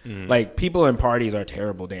free. Like people in parties are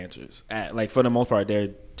terrible dancers. Like for the most part, they're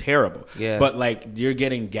terrible. Yeah. But like you're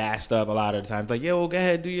getting gassed up a lot of the times. Like, yo, well, go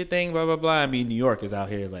ahead, do your thing, blah blah blah. I mean, New York is out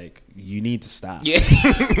here like you need to stop. Yeah.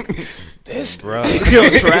 This Bro.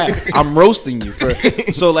 I'm roasting you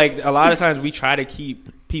so like a lot of times we try to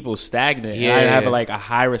keep people stagnant. Yeah. And I have like a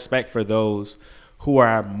high respect for those who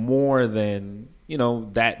are more than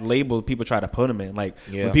that label people try to put him in. Like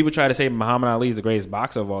when people try to say Muhammad Ali is the greatest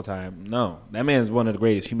boxer of all time, no, that man is one of the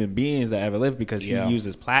greatest human beings that ever lived because he used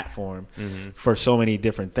his platform for so many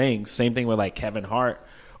different things. Same thing with like Kevin Hart,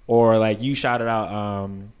 or like you shouted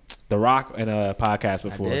out The Rock in a podcast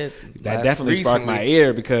before. I did. That definitely sparked my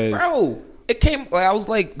ear because bro, it came. Like, I was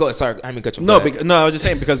like, go. Sorry, I didn't cut you. No, I was just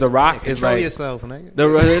saying because The Rock is Control like yourself, nigga.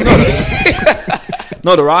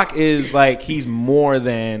 The Rock is like he's more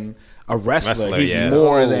than a wrestler. He's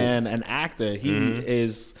more than an actor. He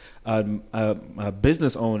is a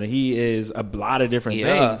business owner. He is a lot of different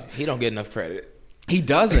things. He don't get enough credit. He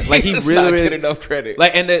doesn't. Like he Does really, not really get enough credit.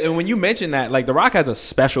 Like and when you mention that, like The Rock has a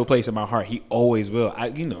special place in my heart. He always will. I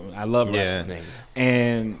love wrestling,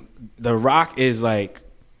 and The Rock is like,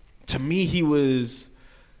 to me,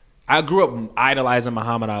 I grew up idolizing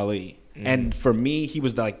Muhammad Ali. And for me, he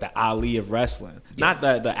was like the Ali of wrestling, not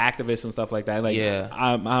the activists and stuff like that. Like,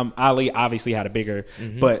 Ali obviously had a bigger,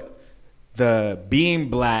 but the being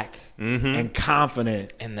black and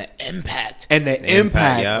confident and the impact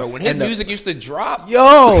yeah. When his music used to drop, you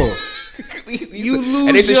lose.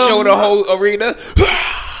 And they just show the whole arena.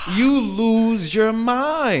 You lose your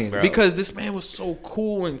mind, bro. Because this man was so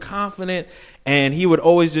cool and confident, and he would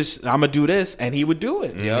always just, I'm gonna do this, and he would do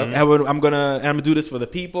it. Yeah, I'm gonna do this for the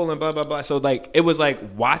people, and blah blah blah. So like, it was like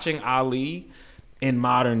watching Ali in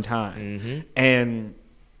modern time, and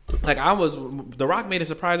like The Rock made a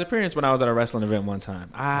surprise appearance when I was at a wrestling event one time.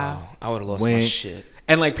 I would have lost my shit.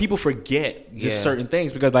 And like people forget just certain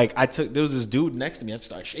things because like there was this dude next to me. I just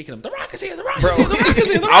started shaking him. The Rock is here. The Rock is here. The Rock is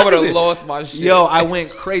here. The Rock I would have is here. lost my shit. Yo, I went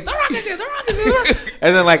crazy. The Rock is here. The Rock is here.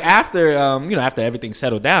 And then like after after everything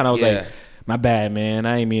settled down, I was like, My bad, man.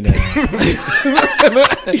 I ain't mean to.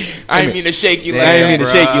 I didn't mean to shake you like I that. didn't mean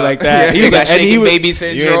to shake you like that. He was like, and he was, baby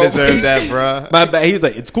syndrome. You ain't deserve that, bro. my bad. He was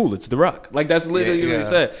like, it's cool. It's The Rock. Like, that's literally what he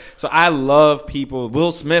said. So I love people.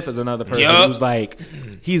 Will Smith is another person who's like,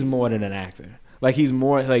 he's more than an actor. Like, he's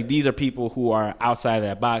more like, these are people who are outside of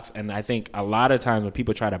that box. And I think a lot of times when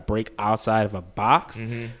people try to break outside of a box,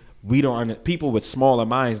 we don't. People with smaller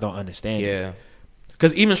minds don't understand. Yeah.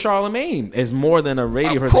 Because even Charlemagne is more than a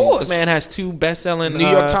radio Of person. course. This man has 2 best-selling New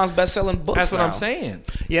York Times best-selling books. That's what now. I'm saying.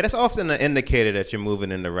 Yeah, that's often an indicator that you're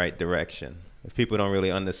moving in the right direction. If people don't really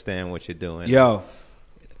understand what you're doing. Yo.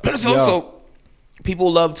 But it's also,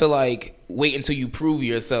 people love to like wait until you prove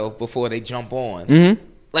yourself before they jump on. Mm-hmm.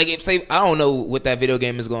 Like, if say, I don't know what that video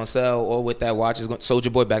game is going to sell or what that watch is going to,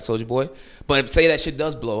 Soulja Boy. But if say that shit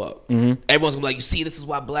does blow up, everyone's going to be like, you see, this is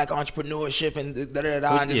why black entrepreneurship and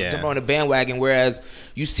and just jump on the bandwagon. Whereas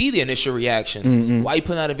you see the initial reactions. Why you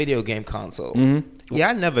putting out a video game console? Yeah,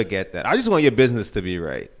 I never get that. I just want your business to be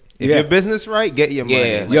right. If your business right, get your money.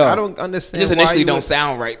 Yeah. Like, I don't understand. Just why initially you don't would-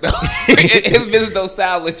 sound right, though. His business don't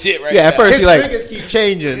sound legit right Yeah, at now. first His he like, figures keep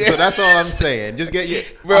changing, so that's all I'm saying. Just get your,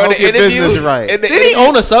 Bro, I hope the your interview- business right. in the did he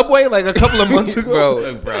own a Subway like a couple of months ago?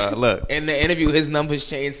 Bro, Look, bro, look. in the interview, his numbers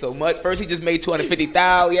changed so much. First, he just made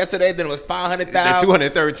 250,000 yesterday. Then it was 500,000.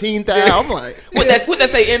 213,000. I'm like, What that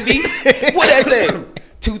say, MB? What that say?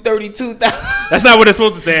 232,000. That's not what it's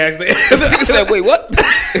supposed to say, actually. He said, "Wait, what?"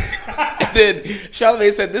 And then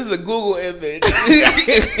Charlamagne said, "This is a Google image."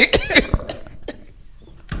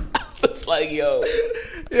 It's like, yo,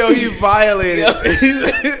 He violated. Yo.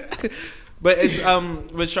 But it's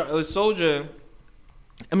with Soulja.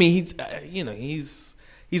 I mean,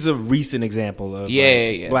 he's a recent example of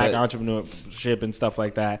black entrepreneurship and stuff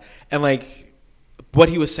like that. And like what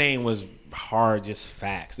he was saying was hard, just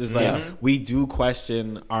facts. It's like we do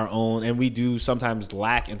question our own, and we do sometimes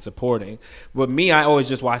lack in supporting. But me, I always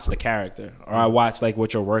just watch the character, or I watch like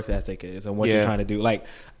what your work ethic is and what you're trying to do. Like,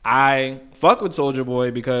 I fuck with Soulja Boy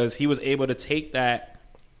because he was able to take that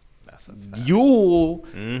Yule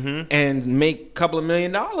and make a couple of $1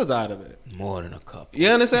 million out of it. more than a couple. You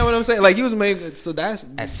understand what I'm saying? Like, he was making, so that's,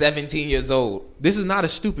 At 17 years old, this is not a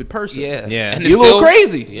stupid person. yeah, Yeah. and He's a it's little still-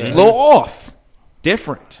 crazy, yeah. a little off,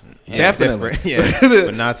 different, Yeah, definitely. different. Yeah,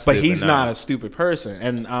 but not But stupid, he's no. not a stupid person,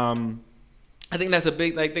 and I think that's a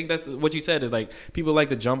big. I think that's what you said is like people like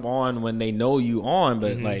to jump on when they know you on,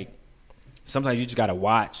 but like sometimes you just gotta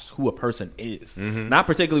watch who a person is, not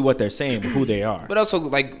particularly what they're saying, but who they are. But also,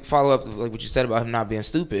 like, follow up like what you said about him not being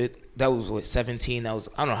stupid. That was what 17. That was,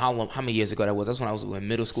 I don't know how many years ago that was. That's when I was in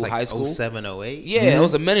middle school, Like high school. 07, 08? Yeah, it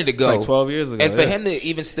was a minute ago. It's like 12 years ago, And for yeah. him to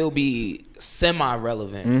even still be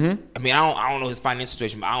semi-relevant, I mean, I don't know his financial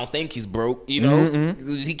situation, but I don't think he's broke. You know,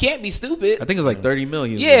 he can't be stupid. I think it's like 30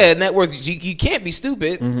 million. Yeah, net worth. You can't be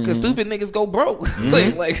stupid because stupid niggas go broke,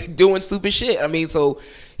 like doing stupid shit. I mean, so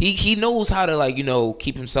he knows how to, like, you know,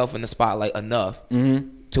 keep himself in the spotlight enough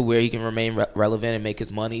to where he can remain relevant and make his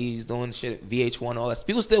money. He's doing shit, VH1, all that.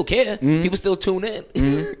 People still care. People still tune in.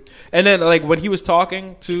 And then, like, when he was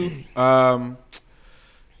talking to,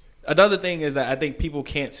 another thing is that I think people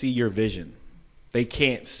can't see your vision. They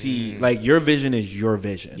can't see, like, your vision is your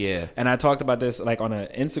vision. Yeah. And I talked about this, like, on an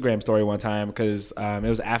Instagram story one time because it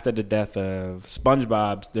was after the death of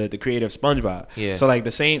SpongeBob, the creator of SpongeBob. Yeah. So, like,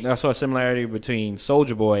 I saw a similarity between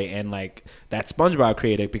Soulja Boy and, like, that SpongeBob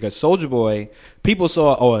creator because Soulja Boy, people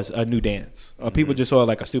saw, it's a new dance. Or people just saw,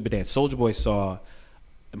 like, a stupid dance. Soulja Boy saw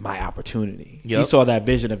my opportunity. He Yep. saw that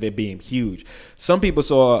vision of it being huge. Some people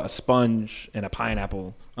saw a sponge and a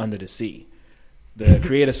pineapple under the sea. The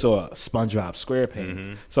creator saw SpongeBob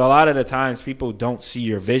SquarePants. So a lot of the times people don't see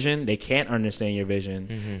your vision. They can't understand your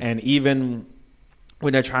vision. And even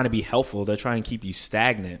when they're trying to be helpful, they're trying to keep you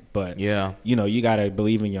stagnant. But, Yeah. you know, you got to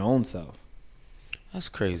believe in your own self. That's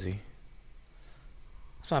crazy.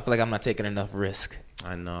 So I feel like I'm not taking enough risk.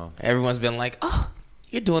 I know. Everyone's been like, "Oh,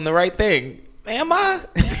 you're doing the right thing." Am I?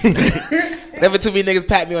 Never too many niggas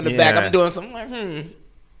pat me on the back. Yeah. I'm doing something like,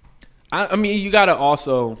 I mean, you got to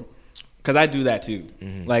also... Because I do that too.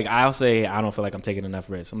 Like, I'll say, I don't feel like I'm taking enough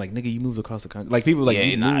risks. I'm like, nigga, you moved across the country. Like, people are like,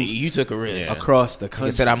 you moved you took a risk. across the country.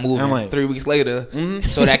 Like I said, I'm moving. I'm like, 3 weeks later,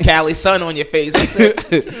 so that Cali sun on your face. I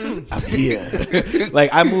said, I'm here.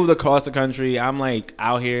 Like, I moved across the country. I'm like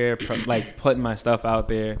out here, like putting my stuff out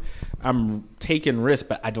there. I'm taking risks,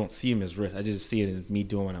 but I don't see them as risks. I just see it as me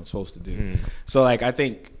doing what I'm supposed to do. So, like, I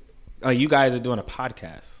think you guys are doing a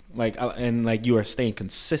podcast, like, and like you are staying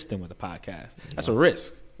consistent with the podcast. That's a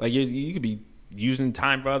risk. Like, you could be using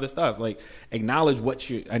time for other stuff. Like, acknowledge what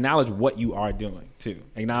you are doing too.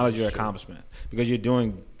 Acknowledge your accomplishment because you're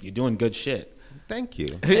doing good shit. Thank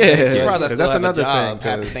you. Yeah, surprised I still that's have another a job.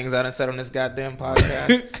 thing. Half the 'Cause- thing I done said on this goddamn podcast.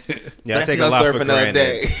 Yeah, I That's take a another lot story for for another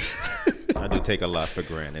granted. day. I do take a lot for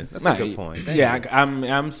granted. That's Nah, a good point. Yeah, I'm.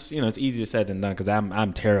 You know, it's easier said than done because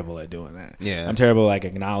I'm terrible at doing that. Yeah. I'm terrible like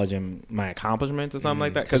acknowledging my accomplishments or something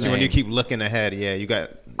like that. Because when you keep looking ahead, yeah, you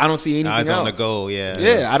got I don't see anything eyes else. on the goal. Yeah,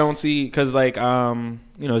 Yeah, I don't see because like you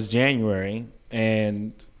know, it's January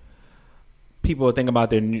and people would think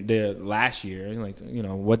about their last year, like, you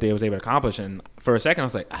know, what they was able to accomplish, and for a second I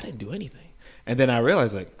was like, I didn't do anything, and then I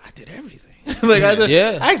realized like I did everything. Like I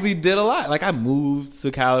actually did a lot. Like I moved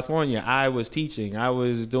to California. I was teaching. I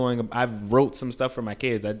wrote some stuff for my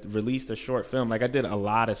kids. I released a short film. Like I did a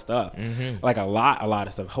lot of stuff. Like a lot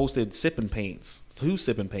of stuff. Hosted Sip and Paints, 2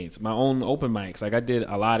 Sip and Paints, my own open mics. Like I did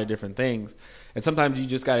a lot of different things. And sometimes you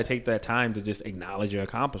just got to take that time to just acknowledge your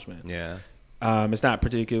accomplishment. Yeah. It's not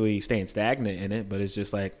particularly staying stagnant in it, but it's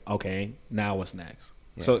just like, okay, now what's next?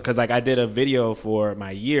 Yeah. So, because like I did a video for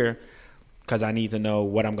my year because I need to know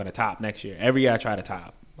what I'm going to top next year. Every year I try to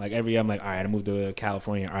top. Like every year I'm like, all right, I moved to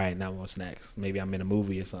California. All right, now what's next? Maybe I'm in a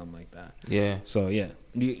movie or something like that. Yeah. So yeah,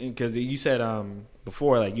 because you said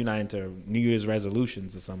before like you're not into New Year's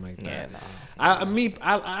resolutions or something like that. Yeah,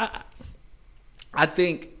 no. I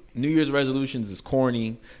think New Year's resolutions is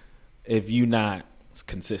corny if you're not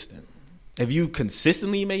consistent. If you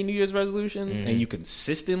consistently make New Year's resolutions and you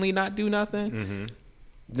consistently not do nothing,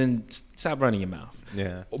 then stop running your mouth.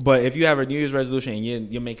 Yeah. But if you have a New Year's resolution and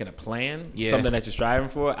you're making a plan, something that you're striving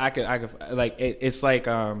for, I could like it's like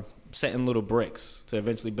setting little bricks to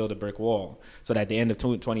eventually build a brick wall. So that at the end of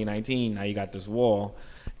 2019, now you got this wall,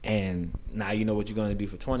 and now you know what you're going to do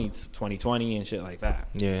for 2020 and shit like that.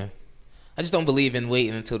 Yeah. I just don't believe in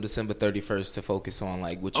waiting until December 31st to focus on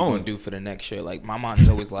like what you're going to do for the next year. Like my mind's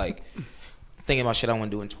always like thinking about shit I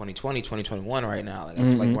want to do in 2020, 2021 right now. Like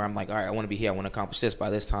that's like where I'm like, all right, I want to be here. I want to accomplish this by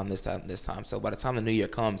this time. So by the time the new year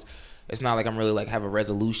comes, it's not like I'm really like have a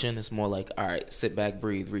resolution. It's more like, all right, sit back,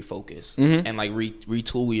 breathe, refocus, and like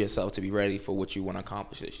retool yourself to be ready for what you want to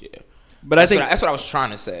accomplish this year. But that's what I was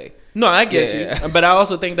trying to say. No, I get you. But I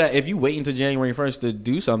also think that if you wait until January 1st to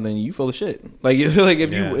do something, you full of shit. Like if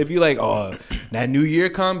you like, oh, that new year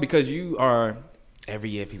come because you are.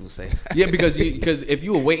 Every year people say that. Yeah, because if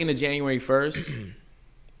you were waiting to January 1st,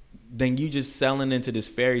 then you just selling into this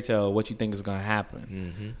fairy tale of what you think is going to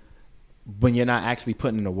happen. When you're not actually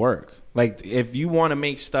putting in the work. Like if you want to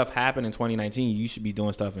make stuff happen in 2019, you should be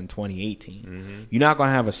doing stuff in 2018. You're not going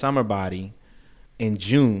to have a summer body in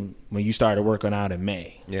June when you started working out in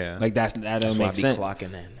May. Yeah. Like that doesn't make sense.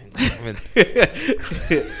 Clocking in.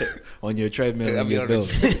 On your treadmill in your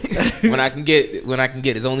building. when I can get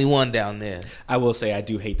there's only one down there. I will say I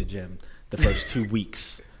do hate the gym the first 2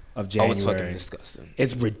 weeks of January. Oh, it's fucking disgusting.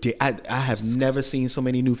 It's ridiculous. I have never seen so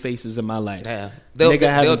many new faces in my life. Yeah. They'll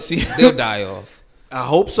die off. I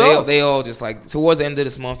hope so. They all just like towards the end of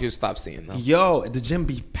this month you'll stop seeing them. Yo, the gym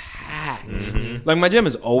be packed. Like my gym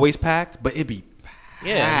is always packed, but it be packed.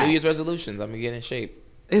 Yeah, New Year's resolutions. I'm gonna get in shape.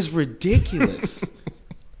 It's ridiculous.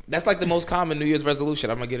 That's like the most common New Year's resolution.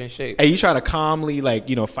 I'm gonna get in shape. Hey, you try to calmly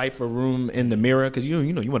fight for room in the mirror because you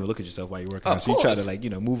want to look at yourself while you're working out. So you try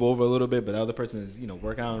to move over a little bit, but the other person is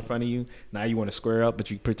working out in front of you. Now you want to square up,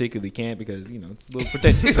 but you particularly can't because it's a little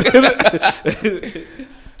pretentious.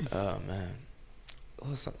 Oh man,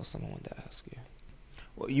 what's something I wanted to ask you?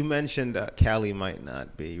 Well, you mentioned Cali might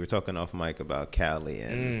not be. You were talking off mic about Cali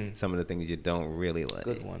and some of the things you don't really like.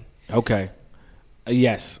 Good one. Okay.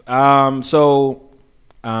 Yes.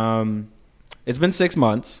 It's been 6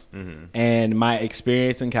 months, and my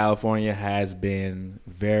experience in California has been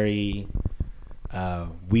very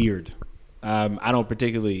weird. I don't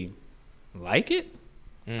particularly like it.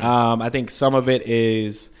 I think some of it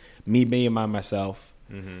is me being by myself,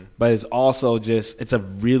 but it's also it's a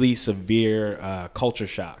really severe culture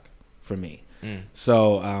shock for me.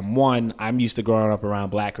 So, one, I'm used to growing up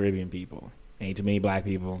around Black Caribbean people. Ain't too many Black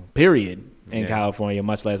people, period, in California,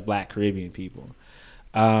 much less Black Caribbean people.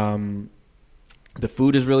 The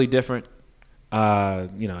food is really different.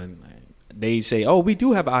 They say, "Oh, we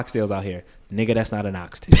do have oxtails out here." Nigga, that's not an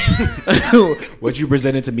oxtail. What you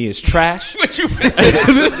presented to me is trash. What you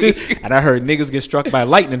presented to me. And I heard niggas get struck by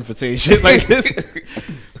lightning for saying shit like this.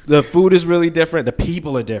 The food is really different. The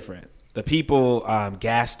people are different. The people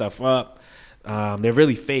gas stuff up. They're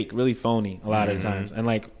really fake, really phony a lot of the times. And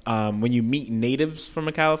when you meet natives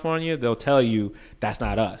from California, they'll tell you that's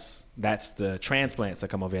not us. That's the transplants that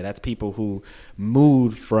come over here. That's people who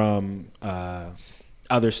moved from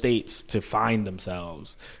other states to find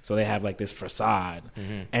themselves. So they have this facade.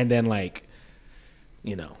 And then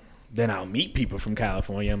then I'll meet people from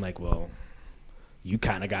California. I'm like, well, you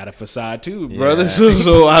kind of got a facade too, brother.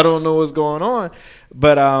 So I don't know what's going on.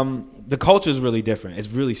 But the culture is really different. It's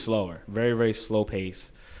really slower, very, very slow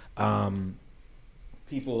pace.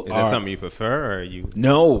 People Is that something you prefer, or you?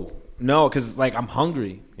 No, because like I'm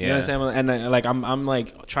hungry. You Yeah. understand? And like I'm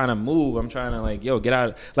like trying to move. I'm trying to like get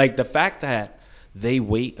out. Like the fact that they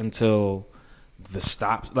wait until the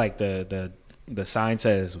stop, like the sign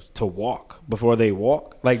says to walk before they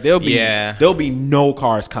walk. Like there'll be no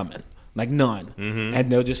cars coming, like none,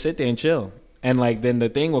 and they'll just sit there and chill. And like then the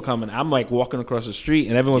thing will come, and I'm like walking across the street,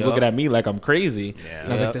 and everyone's looking at me like I'm crazy. Yeah. And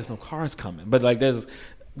I was like, "There's no cars coming," but like there's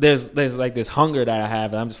like this hunger that I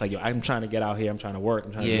have, and I'm just like, yo, I'm trying to get out here. I'm trying to work.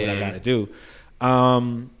 I'm trying to do what I got to do.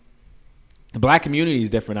 The black community is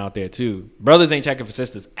different out there too. Brothers ain't checking for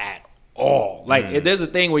sisters at all. Like if there's a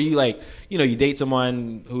thing where you like, you date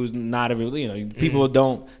someone who's not people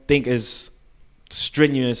don't think is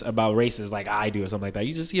strenuous about races like I do or something like that.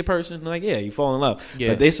 You just see a person like, you fall in love. Yeah.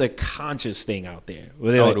 But it's a conscious thing out there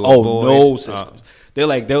where they're no sisters.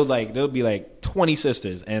 They'll be like 20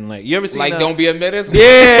 sisters, and like you ever seen like don't be a menace?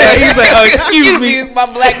 Yeah, he's like, oh, excuse me, my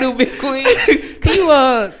black dude big queen. Can you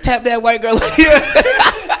tap that white girl?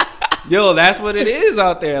 Yo, that's what it is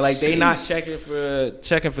out there. Like they not checking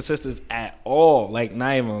for sisters at all. Like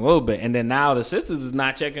not even a little bit. And then now the sisters is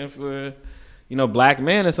not checking for black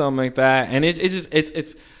men or something like that. And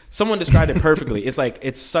it's someone described it perfectly. It's like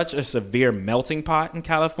it's such a severe melting pot in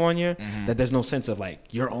California that there's no sense of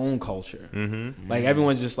like your own culture. Like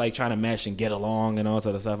everyone's just like trying to mesh and get along and all this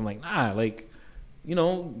other stuff. I'm like, nah, like,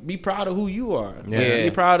 be proud of who you are. Like,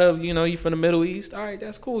 be proud of, you from the Middle East. All right,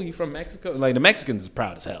 that's cool. You from Mexico. Like the Mexicans is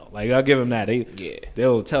proud as hell. Like I'll give them that.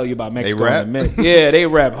 They'll tell you about Mexico in a minute. Yeah, they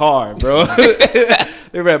rap hard, bro.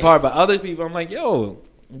 They rap hard. But other people, I'm like, yo,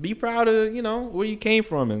 be proud of, where you came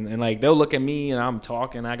from. And like, they'll look at me and I'm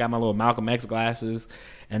talking. I got my little Malcolm X glasses.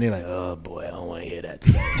 And they're like, oh, boy, I don't want to hear that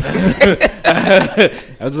today.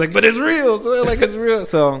 I was like, but it's real. So like, it's real.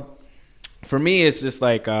 So for me, it's just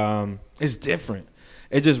like, it's different.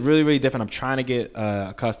 It's just really, really different. I'm trying to get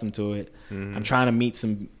accustomed to it. I'm trying to meet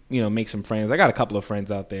some, make some friends. I got a couple of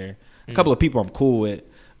friends out there. A couple of people I'm cool with.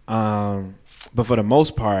 But for the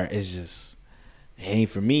most part, it's just, it ain't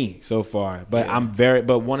for me so far. But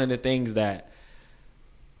but one of the things that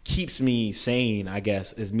keeps me sane, I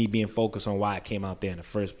guess, is me being focused on why I came out there in the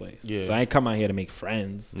first place. Yeah. So I ain't come out here to make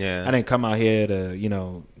friends. Yeah. I didn't come out here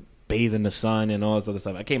to, bathe in the sun and all this other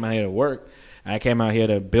stuff. I came out here to work. And I came out here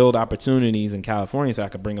to build opportunities in California so I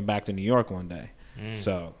could bring them back to New York one day.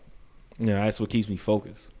 So, that's what keeps me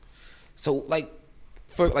focused. So, like,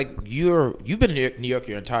 you've been in New York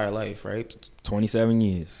your entire life, right? 27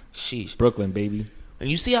 years. Sheesh. Brooklyn, baby.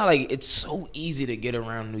 And you see how like it's so easy to get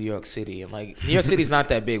around New York City, and like New York City's not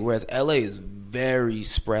that big, whereas LA is very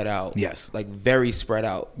spread out. Yes. Like very spread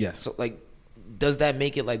out. Yes. So like, does that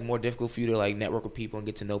make it like more difficult for you to like network with people and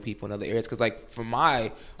get to know people in other areas? Because like from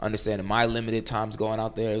my understanding, my limited times going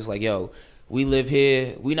out there, it's like, yo, we live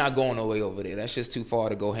here. We not going no way over there. That's just too far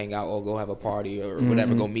to go hang out or go have a party or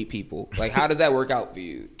whatever, go meet people. Like, how does that work out for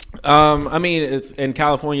you? I mean, it's in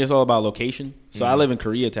California, it's all about location. So I live in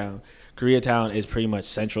Koreatown. Koreatown is pretty much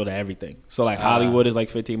central to everything. So like Hollywood is like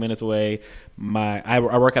 15 minutes away. I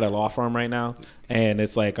work at a law firm right now, and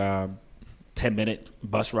it's like 10-minute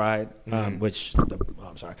bus ride, which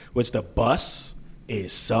the bus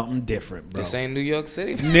is something different, bro. This ain't New York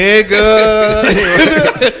City, nigga.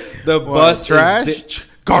 The bus trash,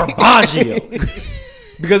 garbaggio.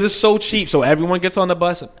 Because it's so cheap, so everyone gets on the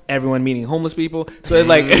bus. Everyone meeting homeless people, so it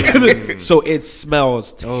like, so it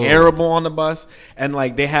smells terrible on the bus, and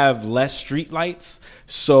like they have less street lights,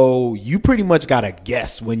 so you pretty much gotta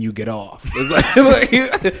guess when you get off. It's like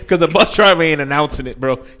because the bus driver ain't announcing it,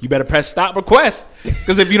 bro. You better press stop request,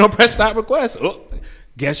 because if you don't press stop request,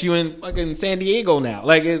 guess you in fucking San Diego now.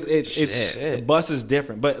 Like it's the bus is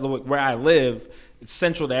different, but where I live, it's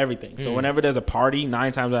central to everything. So whenever there's a party,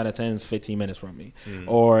 9 times out of 10 it's 15 minutes from me.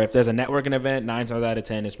 Or if there's a networking event, 9 times out of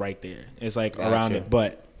 10 it's right there. It's like around it.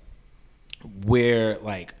 But where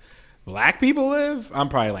like black people live, I'm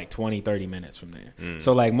probably like 20, 30 minutes from there.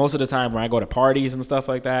 So like most of the time when I go to parties and stuff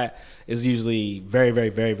like that, it's usually very, very,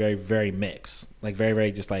 very, very, very mixed. Like very,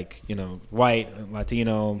 very just like, white,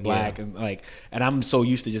 Latino, black, and like, and I'm so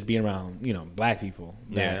used to just being around, black people.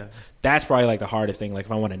 That's probably like the hardest thing. Like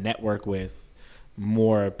if I want to network with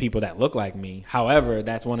more people that look like me. However,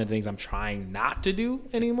 that's one of the things I'm trying not to do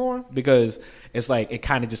anymore, because it's like it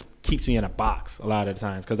kind of just keeps me in a box a lot of the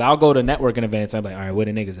times. Because I'll go to networking events, I'm like, all right, where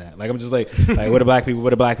the niggas at? Like I'm just like where the black people?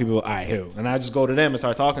 Where the black people? All right, who? And I just go to them and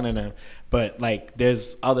start talking to them. But like,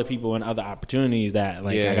 there's other people and other opportunities that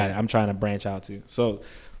like I'm trying to branch out to. So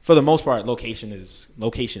for the most part, location is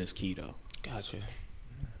key though. Gotcha.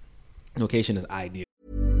 Location is ideal.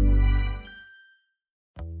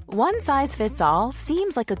 One size fits all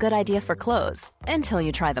seems like a good idea for clothes until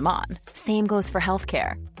you try them on. Same goes for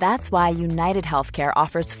healthcare. That's why United Healthcare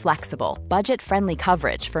offers flexible, budget-friendly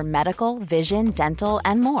coverage for medical, vision, dental,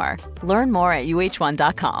 and more. Learn more at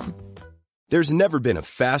uh1.com. There's never been a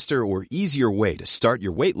faster or easier way to start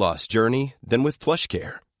your weight loss journey than with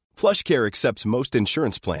PlushCare. PlushCare accepts most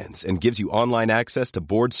insurance plans and gives you online access to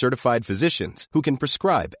board-certified physicians who can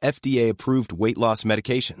prescribe FDA-approved weight loss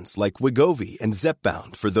medications like Wegovy and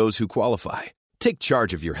Zepbound for those who qualify. Take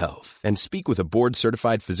charge of your health and speak with a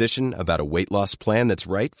board-certified physician about a weight loss plan that's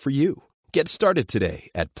right for you. Get started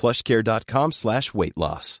today at plushcare.com/weight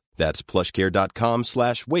loss. That's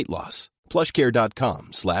plushcare.com/weight loss.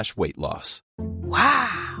 plushcare.com/weight loss.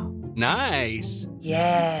 Wow. Nice.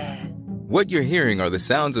 Yeah. What you're hearing are the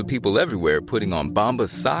sounds of people everywhere putting on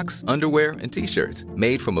Bombas socks, underwear, and T-shirts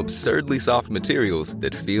made from absurdly soft materials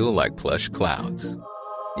that feel like plush clouds.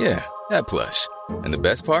 Yeah, that plush. And the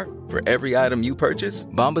best part? For every item you purchase,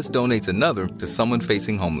 Bombas donates another to someone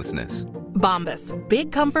facing homelessness. Bombas.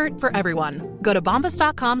 Big comfort for everyone. Go to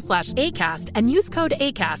bombas.com/ACAST and use code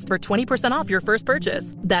ACAST for 20% off your first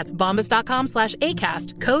purchase. That's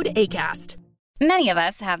bombas.com/ACAST. Code ACAST. Many of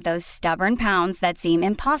us have those stubborn pounds that seem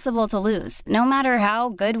impossible to lose, no matter how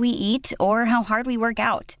good we eat or how hard we work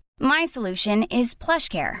out. My solution is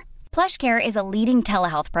PlushCare. PlushCare is a leading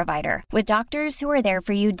telehealth provider with doctors who are there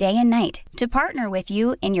for you day and night to partner with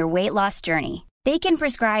you in your weight loss journey. They can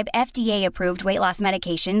prescribe FDA-approved weight loss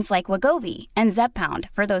medications like Wegovy and Zepbound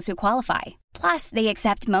for those who qualify. Plus, they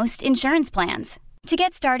accept most insurance plans. To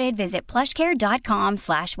get started, visit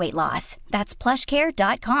plushcare.com/weight loss. That's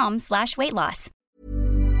plushcare.com/weight loss.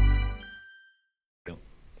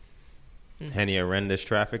 Any horrendous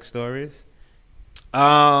traffic stories?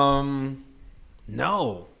 No,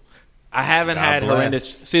 I haven't God had bless. horrendous.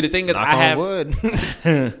 See, the thing is, Knock I on wood.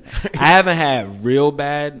 haven't had real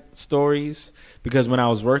bad stories because when I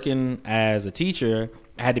was working as a teacher,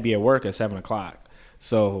 I had to be at work at 7:00.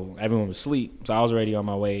 So everyone was asleep. So I was already on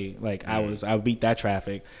my way. Like I would beat that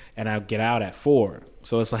traffic and I'd get out at 4.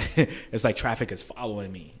 So it's like traffic is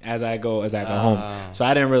following me as I go home. So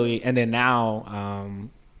I didn't really. And then now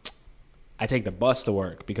I take the bus to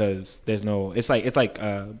work because there's no. It's like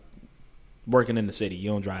working in the city. You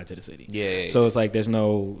don't drive to the city. Yeah. So it's like there's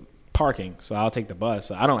no parking. So I'll take the bus.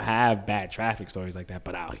 So I don't have bad traffic stories like that.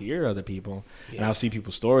 But I'll hear other people and I'll see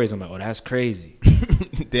people's stories. I'm like, oh, that's crazy.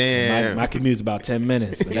 Damn. My commute's about 10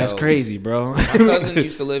 minutes, but that's crazy, bro. My cousin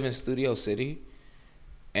used to live in Studio City,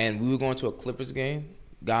 and we were going to a Clippers game.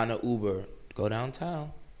 Got in an Uber, go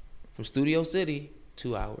downtown from Studio City,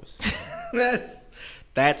 2 hours.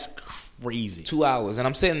 That's crazy. 2 hours, and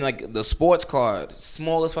I'm sitting like the sports car,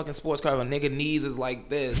 smallest fucking sports car. A nigga knees is like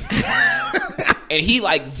this, and he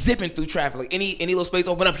like zipping through traffic. Like any little space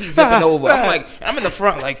open up, he's zipping over. I'm like, I'm in the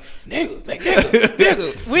front, like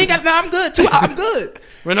nigga, we ain't got. No, I'm good. 2 hours, I'm good.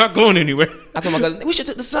 We're not going anywhere. I told my cousin, we should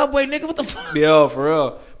take the subway, nigga. What the fuck? Yo, for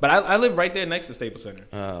real. But I live right there next to Staples Center.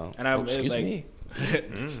 Oh, and excuse me.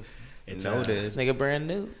 It's This nigga brand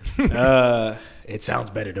new. It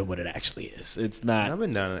sounds better than what it actually is. It's not. I've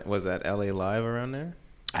been down. Was that LA Live around there?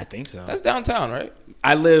 I think so. That's downtown, right?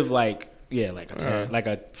 I live like a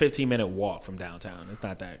 15-minute walk from downtown. It's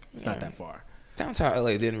not that far. Downtown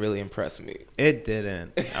LA didn't really impress me. It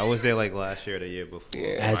didn't. I was there like last year or the year before.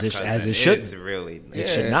 Yeah. As it should. It's really. It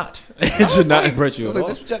should not. It should not impress you I at was all.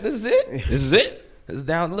 like, this is it? This is it. It's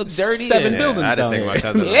down. Look dirty. 7 Yeah, buildings I had to down take here. my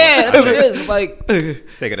cousin. Yeah, that's what it is. It's like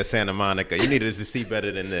Take her to Santa Monica. You needed to see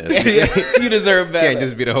better than this. you deserve better. Can't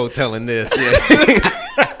just be the hotel in this. Yeah.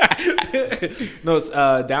 No, it's,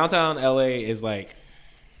 downtown LA is like,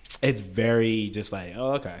 it's very just like,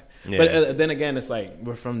 oh, okay. Yeah. But then again, it's like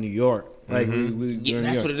we're from New York. Like we're Yeah, in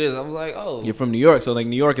that's New what York. it is. I was like, oh, You're from New York, so like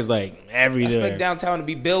New York is like I everywhere. expect downtown to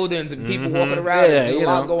be buildings and people walking around. Yeah, and there's you a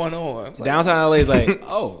lot know. going on. I was like, Downtown LA is like,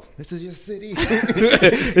 oh, This is your city.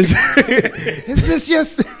 is this your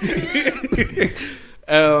city?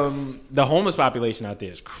 the homeless population out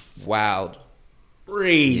there is wild.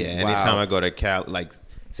 crazy. Yeah, anytime I go to Cal, like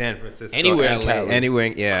San Francisco, Anywhere in LA, Cali. anywhere,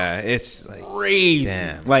 yeah, it's like Crazy.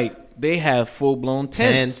 Damn. Like they have full blown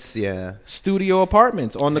tents, yeah. studio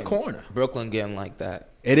apartments on the corner. Brooklyn getting like that.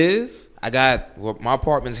 It is. I got my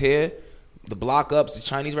apartment's here. The block up's the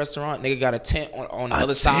Chinese restaurant. Nigga got a tent on the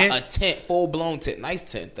other side. A tent, full blown tent, nice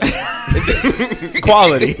tent. Though. It's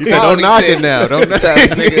quality. He said, "Don't knock it now. Don't knock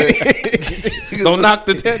Nigga. Don't knock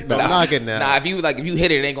the tent. Don't knock it now." Nah, if you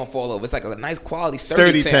hit it, it ain't gonna fall over. It's like a nice quality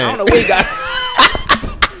sturdy Sturdy tent. I tent. don't know where you got.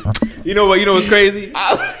 You know what? You know what's crazy?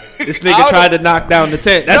 This nigga tried to knock down the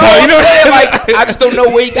tent. That's No, how you know. like I just don't know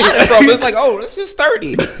where he got it from. It's like, oh, it's just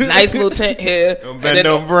 30. Nice little tent here. Don't bend,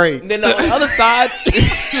 don't break. Then on the other side,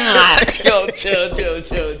 yo, chill.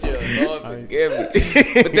 Lord forgive me.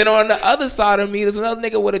 But then on the other side of me, there's another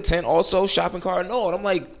nigga with a tent, also shopping cart and all. And I'm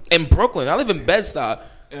like, in Brooklyn. I live in Bed-Stuy.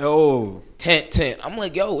 Oh, tent. I'm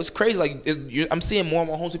like, yo, it's crazy. Like, I'm seeing more and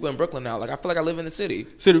more homeless people in Brooklyn now. Like, I feel like I live in the city.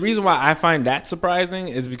 So the reason why I find that surprising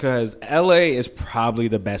is because LA is probably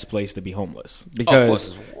the best place to be homeless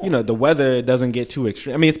because you know the weather doesn't get too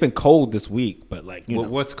extreme. I mean, it's been cold this week, but like, you know,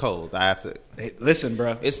 what's cold? I have to listen,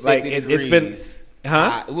 bro. It's 50 like degrees. It's been.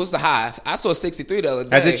 Huh? It was the high. I saw 63 the other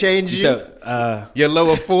day. Has it changed you? Your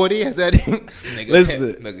lower 40? Has that?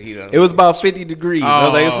 Listen, it was about 50 degrees. I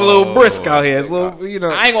was like, it's a little brisk out here. It's a little, you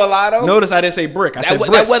know. I ain't gonna lie though. Notice I didn't say brick. I said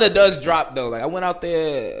brisk. That weather does drop though. Like I went out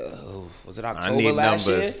there. Was it October last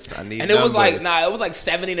year? And it was like, it was like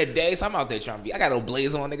 70 in a day. So I'm out there trying to be. I got no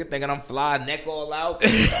blazer on, nigga, thinking I'm fly, neck all out.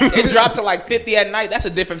 It dropped to like 50 at night. That's a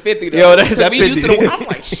different 50 though. Yo, that 50. Used to I'm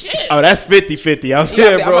like, shit. Oh, that's 50-50 out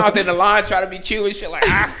there, bro. I'm out there in the line trying to be cute and shit. Like,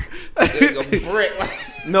 a brick.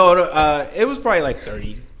 No, it was probably like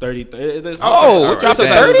 30. It dropped to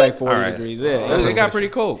 30? Like 40 degrees. Yeah, it got pretty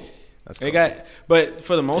cold. But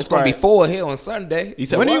for the most it's gonna be 4 here on Sunday. You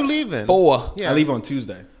said, when are you leaving? 4. Yeah. I leave on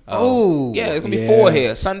Tuesday. Oh, yeah, it's gonna be 4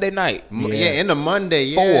 here Sunday night. Yeah, in the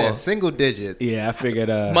Monday, 4 single digits. Yeah, I figured.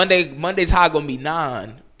 Monday's high gonna be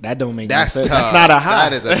 9. That don't make that's no sense. Tough. That's not a high.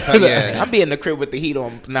 That is a tough. Yeah, I'm be in the crib with the heat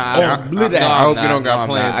on. I hope you don't got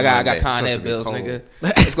plans. I got Con Ed bills, nigga.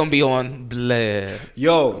 It's gonna be on bleh.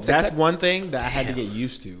 Yo, that's one thing that I had to get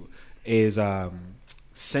used to is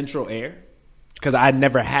central air. Because I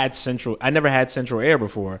never had central air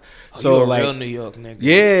before. So you a like real New York nigga.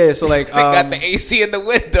 Yeah, so like they got the AC in the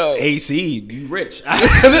window. AC, you rich. They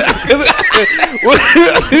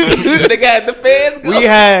got the fans going. We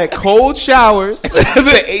had cold showers.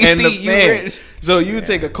 The AC, and the you fan. rich. So you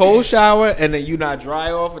take a cold shower and then you not dry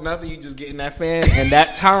off or nothing. You just get in that fan, and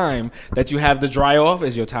that time that you have to dry off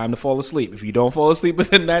is your time to fall asleep. If you don't fall asleep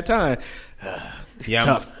within that time,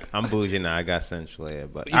 tough. I'm bougie now. I got central air,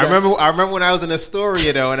 but I remember when I was in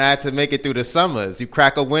Astoria though, and I had to make it through the summers. You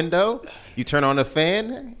crack a window, you turn on the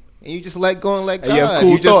fan, and you just let go and let God.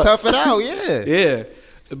 You just tough it out, yeah. Yeah.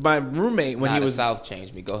 My roommate when he was South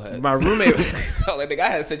changed me. Go ahead. My roommate, like the guy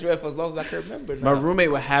had central air for as long as I can remember. My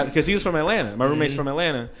roommate would have because he was from Atlanta. My roommate's from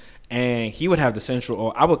Atlanta, and he would have the central.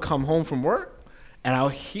 Or I would come home from work, and I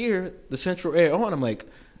would hear the central air on. I'm like.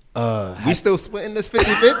 We still splitting this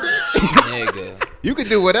 50-50? Nigga. You can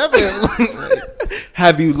do whatever.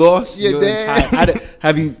 Have you lost your dad?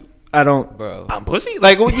 Have you? I don't. Bro. I'm pussy.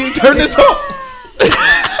 Like, when you turn this off.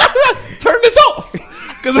 Turn this off.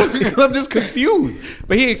 Because I'm just confused.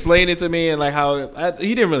 But he explained it to me and like how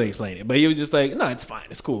he didn't really explain it, but he was just like, "No, it's fine.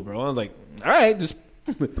 It's cool, bro." I was like, "All right, just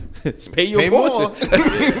pay your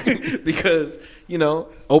portion." Because. You know,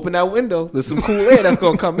 open that window. There's some cool air that's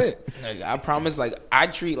gonna come in. Like, I promise. Like I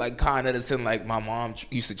treat like Con Edison like my mom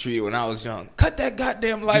used to treat it when I was young. Cut that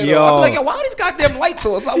goddamn light on. I'm like, yo, why are these goddamn lights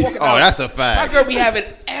on? So I'm walking out. Oh, that's a fact. My girl be having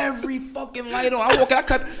every fucking light on. I walk out.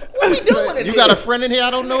 What are we doing? In you here? Got a friend in here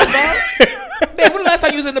I don't know about? Man, when the last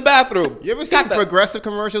time you was in the bathroom? You ever seen progressive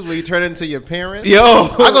commercials where you turn into your parents? Yo,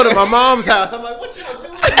 I go to my mom's house. I'm like, what y'all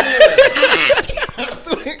doing here?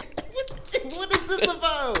 What is this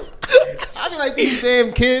about? I be like, these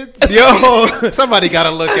damn kids. Yo, somebody gotta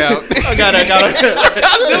look out. I gotta.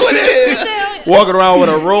 I'm doing it. Walking around with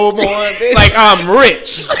a robe on, like I'm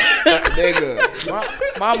rich.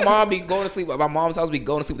 Nigga, my mom be going to sleep. My mom's house be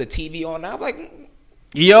going to sleep with the TV on. Now I'm like,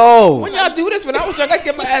 yo, when y'all do this? When I was young, I used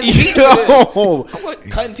to get my ass beat. Yo, I'm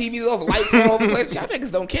cutting TVs off, lights all over the place. Y'all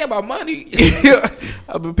niggas don't care about money.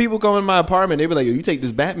 But people come in my apartment, they be like, "Yo, you take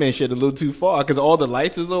this Batman shit a little too far because all the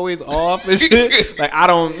lights is always off and shit." Like I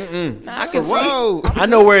don't. Nah, I can see. I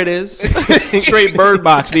know where it is. Straight Bird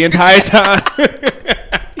Box the entire time.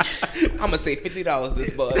 I'm gonna say $50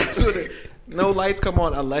 this bud. No lights come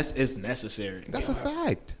on unless it's necessary. That's a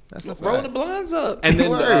fact. Roll the blinds up. And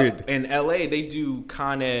then in LA, they do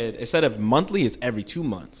Con Ed instead of monthly, it's every 2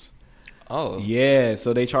 months. Oh yeah,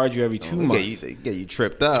 so they charge you every 2 months. Get you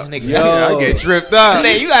tripped up. Yo. I get tripped up.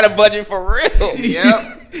 Man, you got a budget for real.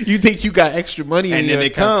 Yep. You think you got extra money, and then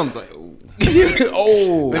it comes like,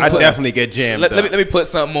 oh, I definitely get jammed. Let me put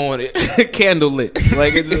something on it. Candle lit,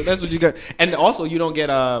 like that's what you got. And also, you don't get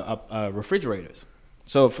refrigerators.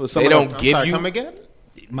 So for some, they don't give you. Come again,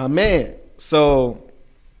 my man. So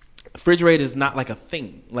refrigerator is not like a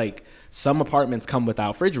thing. Like some apartments come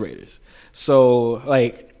without refrigerators. So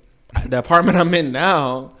like the apartment I'm in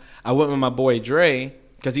now, I went with my boy Dre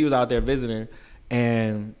because he was out there visiting,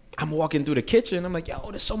 and I'm walking through the kitchen. I'm like,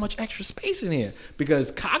 yo, there's so much extra space in here.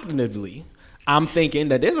 Because cognitively, I'm thinking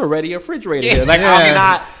that there's already a refrigerator here. Like, I'm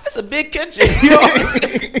not. It's a big kitchen.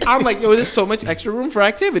 I'm like, yo, there's so much extra room for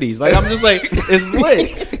activities. Like, I'm just like, it's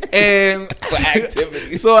lit. And for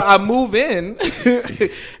activities. So I move in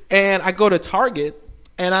and I go to Target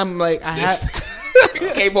and I'm like,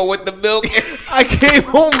 came home with the milk. I came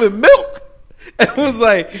home with milk and was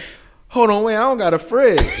like, hold on, wait, I don't got a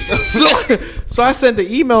fridge. So I sent the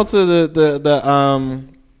email to the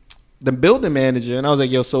building manager and I was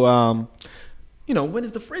like, yo, so you know, when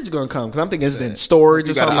is the fridge gonna come? Because I'm thinking it's in storage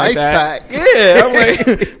or something like that. Yeah, I'm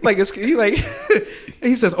like, he like,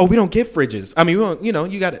 he says, oh, we don't get fridges. I mean, we don't, you know,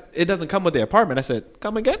 you got it. It doesn't come with the apartment. I said,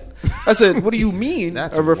 come again? I said, what do you mean a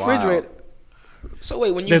refrigerator? Wild. So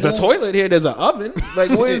wait, when you there's a toilet here, there's an oven. Like,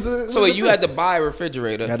 what is it? So wait, you had to buy a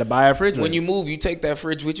refrigerator. I had to buy a refrigerator. When you move, you take that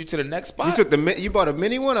fridge with you to the next spot. You bought a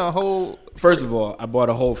mini one or a whole? First of all, I bought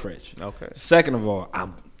a whole fridge. Okay. Second of all,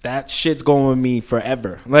 that shit's going with me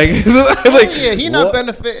forever. Like, yeah, he not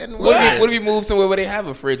benefiting. What if you move somewhere where they have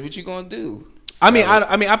a fridge? What you gonna do? I mean,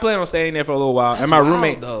 I plan on staying there for a little while. That's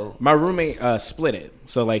and my roommate split it.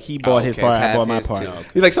 So like he bought his part, I bought my part.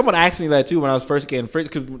 Like someone asked me that too when I was first getting fridge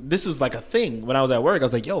because this was like a thing when I was at work. I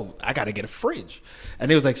was like, yo, I got to get a fridge, and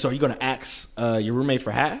they was like, so are you gonna ask your roommate for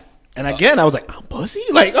half? And again, I was like, I'm pussy?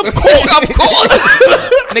 Like, of course. Of course.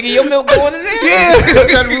 Nigga, your milk going in there?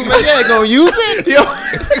 Yeah. Roommate, yeah, gonna use it? Yo.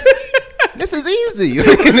 This is easy.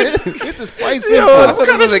 This is quite simple. Yo, what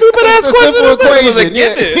kind of stupid ass question is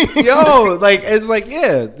it? Yo, like, it's like,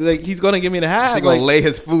 yeah, like, he's going to give me the half. He's going to lay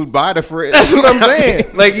his food by the fridge. That's what I'm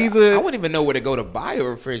saying. Like, I wouldn't even know where to go to buy a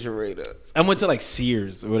refrigerator. I went to, like,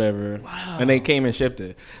 Sears or whatever. Wow. And they came and shipped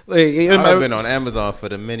it. Like, I've been on Amazon for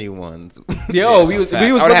the mini ones. Yo, we was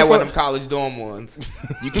I would have one of them college dorm ones.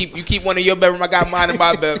 You keep one in your bedroom. I got mine in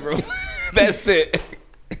my bedroom. That's it.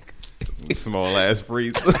 Small ass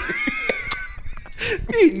freezer.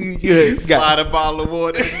 Slide a bottle of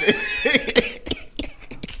water.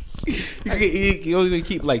 You only gonna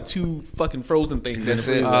keep like 2 fucking frozen things. That's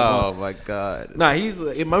in the it. Oh my god. Nah,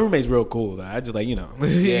 my roommate's real cool though. I just like, you know,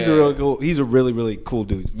 he's a real cool. He's a really really cool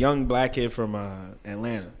dude. Young black kid from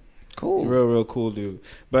Atlanta. Cool. Real cool dude.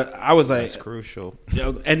 But I was like, that's crucial.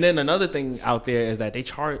 And then another thing out there is that they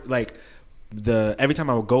charge like every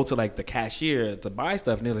time I would go to like the cashier to buy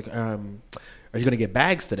stuff, and they're like, are you gonna get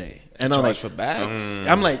bags today? And I'm like, for bags?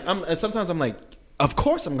 and sometimes I'm like, of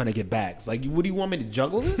course I'm gonna get bags. Like, what do you want me to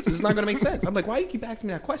juggle this? It's not gonna make sense. I'm like, why you keep asking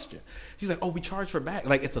me that question? She's like, oh, we charge for bags.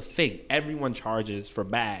 Like, it's a thing. Everyone charges for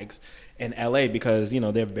bags in LA because, you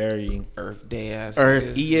know, they're very Earth Day ass.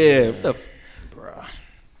 Yeah. What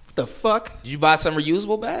the fuck? Did you buy some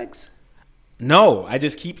reusable bags? No, I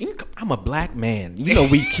just keep. I'm a black man. You know,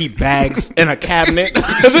 we keep bags in a cabinet.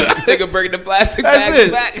 They can bring the plastic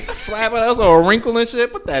bags back. Flap it out or a wrinkle and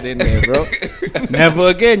shit. Put that in there, bro. Never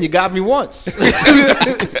again. You got me once.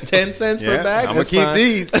 10 cents per bag. I'm gonna keep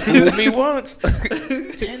these. Fool me once.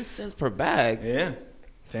 10 cents per bag. Yeah,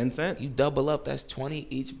 10 cents. You double up. That's 20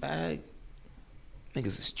 each bag.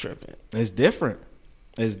 Niggas is tripping. It's different.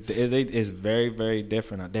 It's very very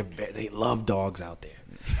different. They love dogs out there.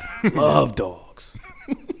 Love dogs.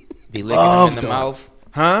 Be licking them in the mouth.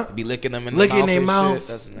 Huh? Be licking them in the mouth. Licking their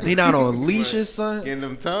mouth. They not on leashes, son. Getting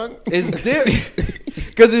them tongue. It's different.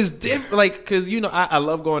 Because it's different. Like, because, you know, I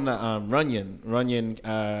love going to Runyon. Runyon, it's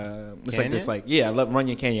Canyon? like this, like, yeah, I love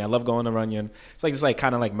Runyon Canyon. I love going to Runyon. It's like this, like,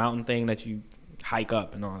 kind of like mountain thing that you hike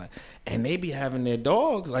up and all that. And they be having their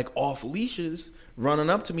dogs, like, off leashes,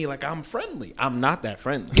 running up to me like I'm friendly. I'm not that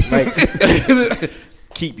friendly. Like,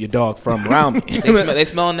 keep your dog from around me. They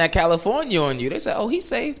smelling that California on you. They say, oh, he's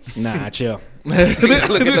safe. Nah, chill. Look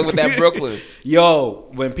at them with that Brooklyn. Yo,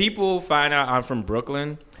 when people find out I'm from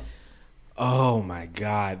Brooklyn, oh my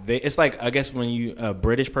God. It's like, I guess when a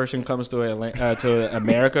British person comes to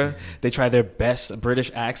America, they try their best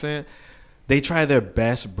British accent. They try their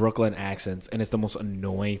best Brooklyn accents, and it's the most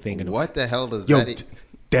annoying thing in the world. What the hell does that? Yo,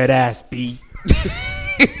 dead ass B.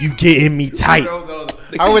 You getting me tight.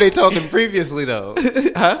 How were they talking previously, though?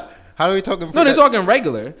 Huh? How are we talking? No, they're talking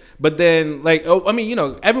regular. But then, like, I mean, you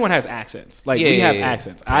know, everyone has accents. Like, we have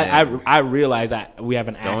accents. I realize that we have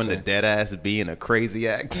an accent. Throwing the dead ass being a crazy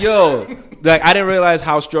accent. Yo, like, I didn't realize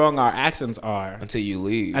how strong our accents are until you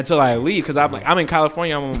leave. Until I leave, because I'm like, I'm in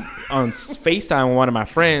California. I'm on FaceTime with one of my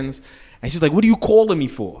friends, and she's like, "What are you calling me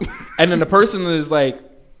for?" And then the person is like,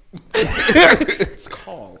 "It's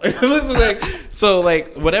call." So,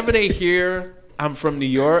 like, whatever they hear, I'm from New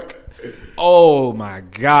York. Oh my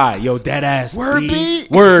God, yo, dead ass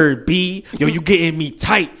word B, yo, you getting me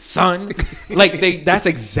tight, son. Like, that's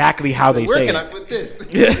exactly how they say it. Where can I put this?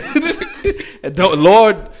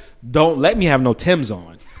 Lord, don't let me have no Timbs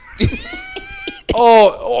on.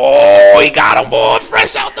 Oh, he got them all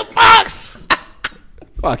fresh out the box.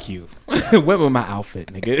 Fuck you. Went with my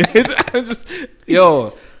outfit, nigga. It's just,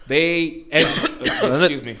 yo,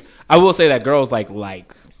 excuse me. I will say that girls like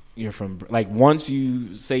you're from, like, once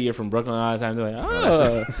you say you're from Brooklyn all the time, they're like,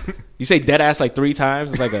 oh. You say dead ass like 3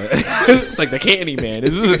 times. It's like it's like the Candy Man.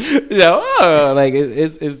 It's just, like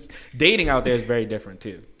it's dating out there is very different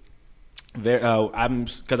too.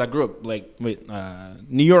 Because I grew up like with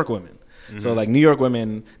New York women. So like New York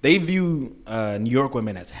women, they view New York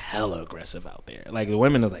women as hella aggressive out there. Like the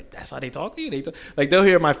women are like, that's how they talk to you. They'll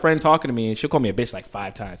hear my friend talking to me and she'll call me a bitch like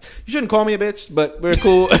 5 times. You shouldn't call me a bitch, but we're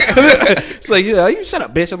cool. It's like, you shut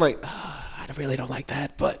up, bitch. I'm like, I really don't like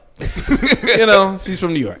that, but she's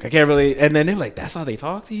from New York. I can't really. And then they're like, that's how they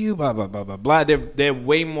talk to you. Blah blah blah blah blah. They're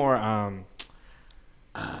way more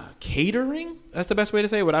catering. That's the best way to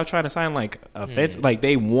say it without trying to sound like offensive. Like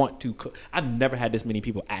they want to cook. I've never had this many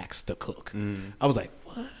people ask to cook. I was like,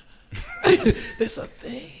 what? This a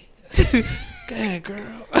thing? Go ahead,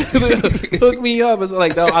 girl. Hook me up. It's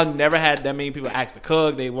like, no, I've never had that many people ask to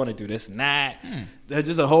cook. They want to do this and that. There's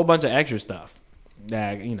just a whole bunch of extra stuff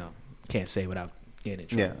that can't say without getting in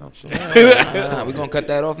trouble. Yeah, we're gonna cut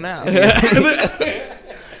that off now.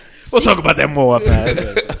 We'll talk about that more off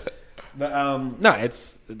that. But no,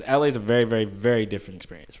 LA is a very, very, very different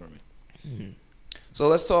experience for me. So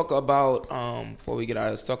let's talk about before we get out.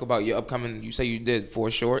 Let's talk about your upcoming. You say you did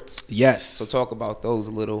 4 shorts. Yes. So talk about those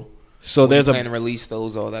a little. So there's plan to release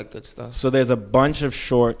those, all that good stuff. So there's a bunch of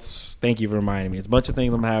shorts. Thank you for reminding me. It's a bunch of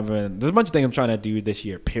things I'm having. There's a bunch of things I'm trying to do this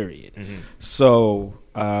year. Period. So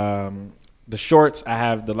the shorts, I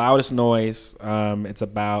have The Loudest Noise. It's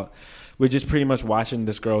about. We're just pretty much watching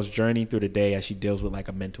this girl's journey through the day as she deals with like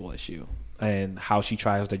a mental issue and how she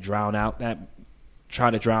tries to drown out the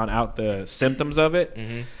symptoms of it.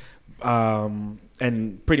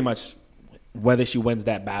 And pretty much whether she wins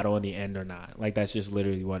that battle in the end or not. Like that's just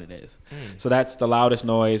literally what it is. So that's The Loudest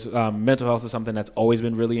Noise. Mental health is something that's always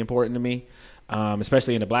been really important to me,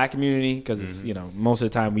 especially in the Black community because it's, most of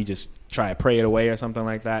the time we just try to pray it away or something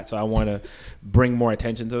like that. So I want to bring more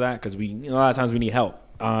attention to that because a lot of times we need help.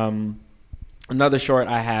 Another short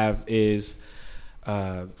I have is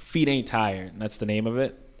Feet Ain't Tired. That's the name of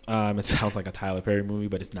it. It sounds like a Tyler Perry movie,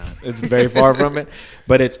 but it's not. It's very far from it.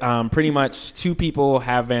 But it's pretty much 2 people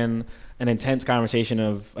having an intense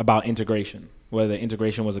conversation about integration, whether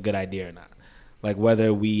integration was a good idea or not. Like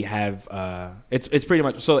whether we have it's pretty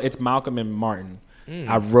much so it's Malcolm and Martin.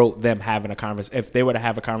 I wrote them having a conversation. If they were to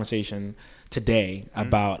have a conversation today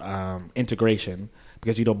about integration,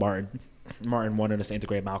 because Martin wanted us to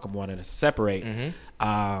integrate, Malcolm wanted us to separate.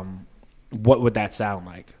 What would that sound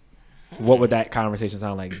like? What would that conversation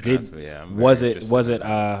sound like? Was it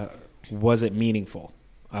meaningful?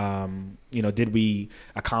 Did we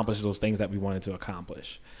accomplish those things that we wanted to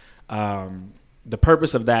accomplish? The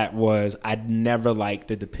purpose of that was I never liked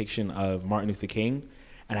the depiction of Martin Luther King,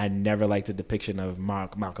 and I never liked the depiction of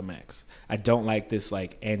Malcolm X. I don't like this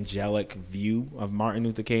like angelic view of Martin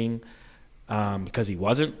Luther King. Because he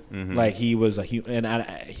wasn't like he was a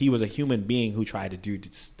he was a human being who tried to do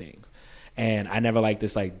these things, and I never liked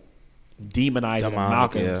this like demonizing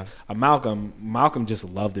Malcolm. Malcolm just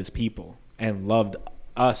loved his people and loved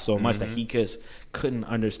us so much that he couldn't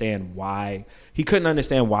understand why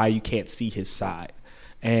you can't see his side,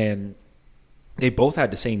 and they both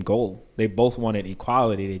had the same goal. They both wanted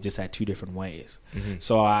equality. They just had 2 different ways.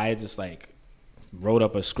 So I just like wrote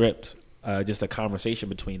up a script, just a conversation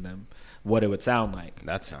between them. What it would sound like.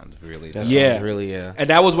 That sounds really. Sounds really.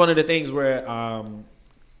 And that was one of the things where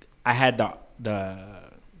I had the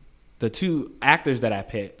 2 actors that I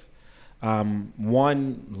picked.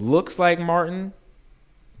 One looks like Martin,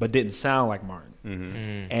 but didn't sound like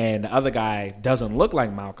Martin, and the other guy doesn't look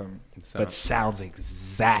like Malcolm, but sounds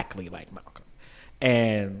exactly like Malcolm.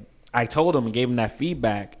 And I told them and gave them that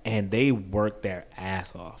feedback, and they worked their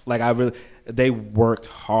ass off. Like they worked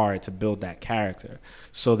hard to build that character,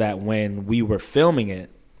 so that when we were filming it,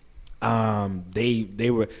 they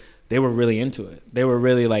were really into it. They were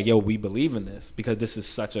really like, "Yo, we believe in this," because this is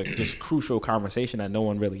such a just crucial conversation that no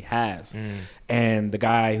one really has. And the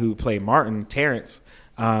guy who played Martin, Terrence,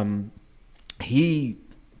 he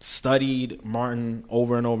studied Martin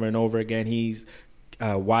over and over and over again. He's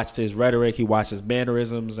watched his rhetoric, he watched his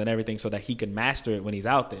mannerisms and everything so that he can master it when he's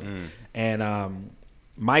out there. And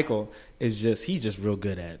Michael he's just real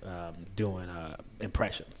good at doing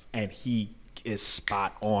impressions, and he is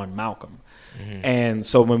spot on Malcolm. And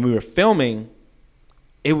so when we were filming,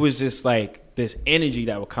 it was just like this energy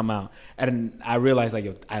that would come out, and I realized like,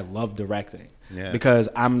 yo, I love directing. because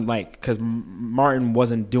because Martin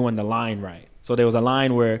wasn't doing the line right. So there was a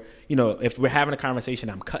line where, if we're having a conversation,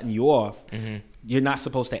 I'm cutting you off. You're not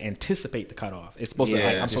supposed to anticipate the cutoff. It's supposed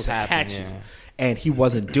to I'm supposed to catch you. And he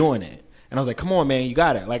wasn't doing it. And I was like, come on, man, you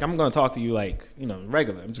got it. Like, I'm going to talk to you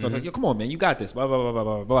regular. I'm just going to talk, yo, come on, man, you got this, blah, blah, blah, blah,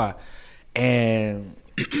 blah, blah. And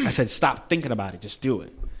I said, stop thinking about it. Just do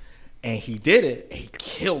it. And he did it. And he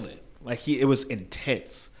killed it. Like, it was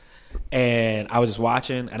intense. And I was just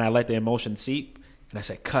watching, and I let the emotion seep. And I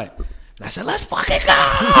said, cut. And I said, let's fucking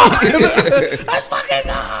go. Let's fucking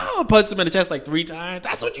go. I punched him in the chest like 3 times.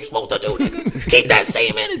 That's what you're supposed to do, nigga. Keep that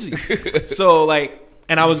same energy. So,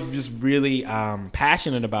 and I was just really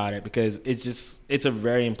passionate about it because it's a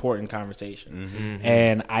very important conversation.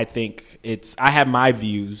 And I think I have my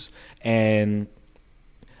views, and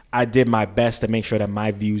I did my best to make sure that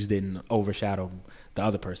my views didn't overshadow the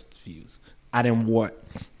other person's views. I don't want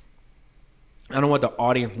the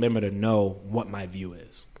audience member to know what my view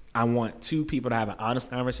is. I want 2 people to have an honest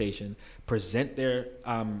conversation, present their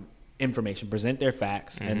information, present their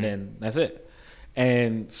facts, and then that's it.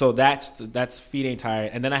 And so that's Feet Ain't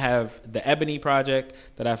Tired. And then I have the Ebony project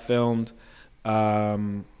that I filmed.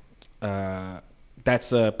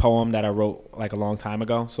 That's a poem that I wrote like a long time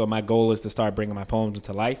ago. So my goal is to start bringing my poems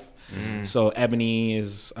into life. So Ebony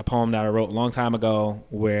is a poem that I wrote a long time ago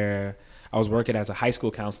where I was working as a high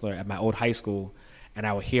school counselor at my old high school, and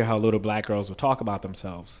I would hear how little black girls would talk about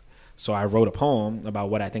themselves. So I wrote a poem about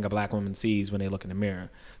what I think a black woman sees when they look in the mirror.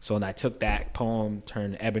 So I took that poem,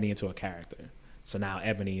 turned Ebony into a character. So now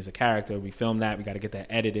Ebony is a character. We filmed that. We got to get that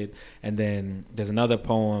edited. And then there's another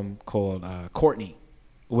poem called Courtney,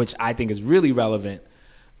 which I think is really relevant,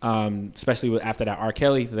 especially after that R.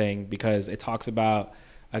 Kelly thing, because it talks about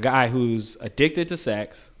a guy who's addicted to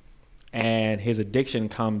sex, and his addiction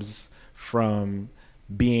comes from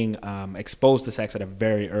being exposed to sex at a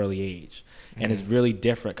very early age. And it's really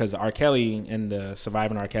different because R. Kelly and the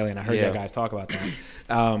Surviving R. Kelly, and I heard you guys talk about that.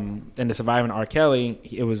 In the Surviving R. Kelly,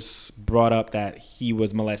 it was brought up that he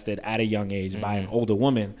was molested at a young age by an older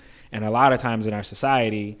woman. And a lot of times in our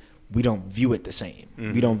society, we don't view it the same.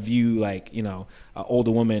 We don't view an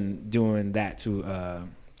older woman doing that to a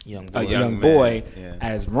young boy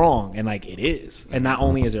as wrong. And it is. And not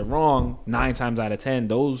only is it wrong, 9 times out of 10,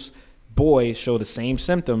 those boys show the same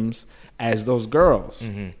symptoms as those girls.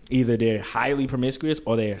 Either they're highly promiscuous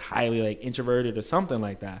or they're highly introverted or something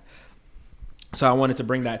like that. So I wanted to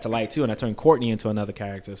bring that to light too, and I turned Courtney into another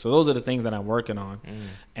character. So those are the things that I'm working on.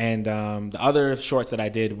 And the other shorts that I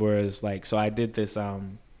did was so I did this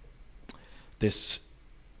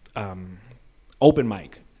open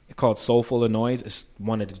mic called Soulful of Noise. It's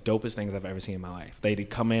one of the dopest things I've ever seen in my life. They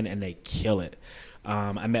come in and they kill it.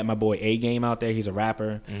 I met my boy A Game out there. He's a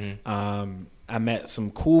rapper. I met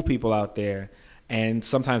some cool people out there, and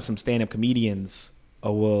sometimes some stand-up comedians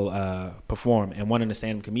will perform. And one of the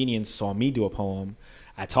stand-up comedians saw me do a poem.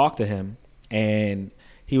 I talked to him, and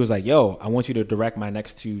he was like, yo, I want you to direct my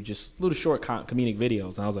next 2 just little short comedic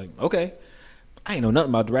videos. And I was like, okay. I ain't know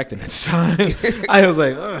nothing about directing at the time. I was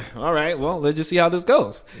like, all right, well, let's just see how this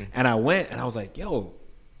goes. And I went, and I was like, yo,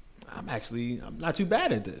 I'm not too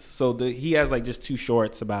bad at this. So he has just 2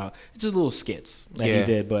 shorts about just little skits that he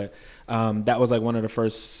did. But that was one of the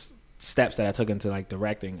first steps that I took into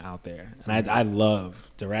directing out there. And I love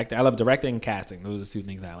directing. I love directing and casting. Those are the 2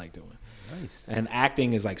 things that I like doing. Nice. And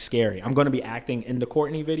acting is scary. I'm going to be acting in the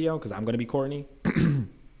Courtney video because I'm going to be Courtney.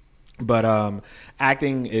 But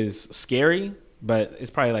acting is scary. But it's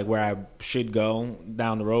probably where I should go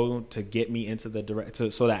down the road to get me into the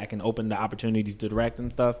so that I can open the opportunities to direct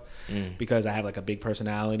and stuff, because I have a big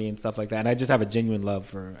personality and stuff like that. And I just have a genuine love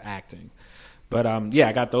for acting. But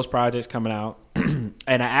I got those projects coming out.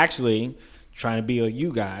 And I actually, trying to be like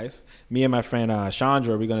you guys, me and my friend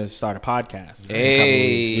Chandra, we're going to start a podcast.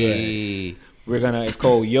 Hey. It's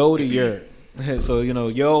called Yo to Yurt. So,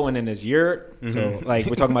 Yo, and then there's Yurt. So,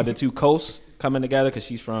 we're talking about the 2 coasts coming together because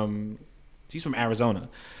she's from Arizona.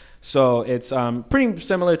 So it's pretty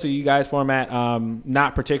similar to you guys' format.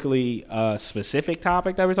 Not particularly a specific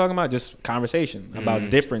topic that we're talking about, just conversation about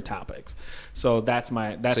different topics. So that's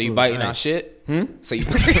so you biting our shit? So you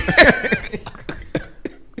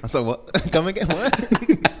So what? Come again? What?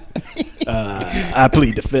 I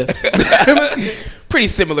plead the fifth. Pretty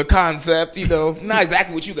similar concept, not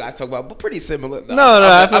exactly what you guys talk about, but pretty similar.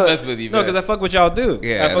 No, I mess with you, man. No, because I fuck what y'all do.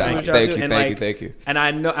 Yeah, thank you. And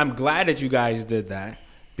I know I'm glad that you guys did that,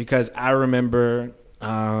 because I remember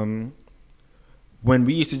when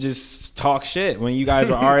we used to just talk shit when you guys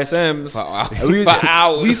were RSMs for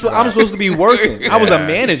hours. I'm supposed to be working. I was a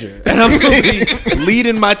manager and I'm supposed to be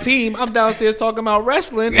leading my team. I'm downstairs talking about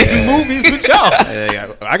wrestling and movies with y'all.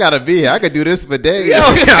 Yeah, I gotta be here. I could do this for days.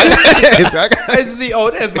 I see.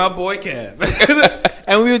 Oh, there's my boy Kev.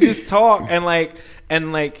 And we would just talk and like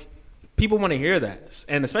people want to hear that,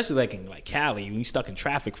 and especially like in like Cali when you stuck in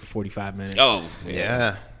traffic for 45 minutes. Oh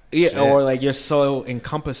yeah. Yeah, or like you're so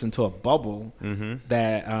encompassed into a bubble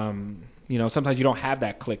that sometimes you don't have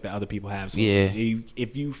that click that other people have. So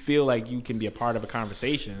if you feel like you can be a part of a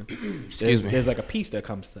conversation, there's like a piece that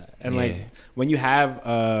comes to that. And like when you have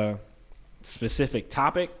a specific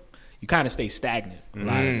topic, you kind of stay stagnant a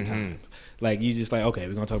lot of the times. Like you just like, okay,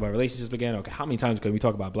 we're gonna talk about relationships again. Okay, how many times can we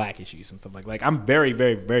talk about black issues and stuff like I'm very,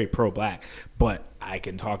 very, very pro-black, but I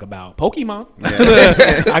can talk about Pokemon.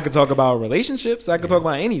 Yeah. I can talk about relationships. I can talk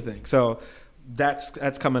about anything. So that's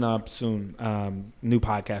coming up soon. New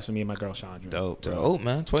podcast for me and my girl Chandra. Dope,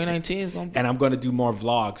 man. 2019 is gonna be. And I'm gonna do more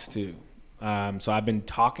vlogs too. So I've been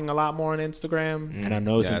talking a lot more on Instagram, and I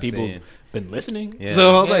know some people been listening. Yeah.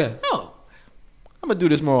 So I was like, oh, I'm gonna do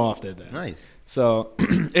this more often. Then. Nice. So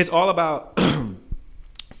it's all about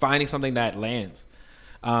finding something that lands.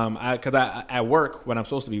 Because I at work when I'm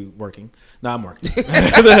supposed to be working. No, I'm working.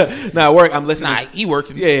 No, at work I'm listening. Nah, he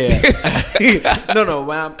working. Yeah. No.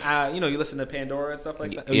 When I'm, you listen to Pandora and stuff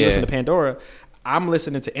like that. You listen to Pandora. I'm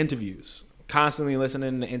listening to interviews. Constantly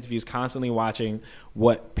listening to interviews. Constantly watching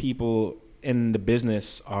what people in the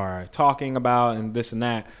business are talking about and this and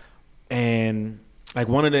that. And like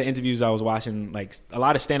one of the interviews I was watching, like a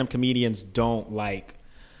lot of stand-up comedians don't like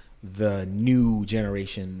the new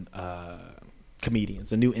generation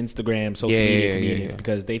comedians, the new Instagram, social media comedians,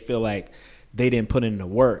 because they feel like they didn't put in the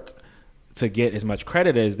work to get as much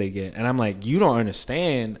credit as they get. And I'm like, you don't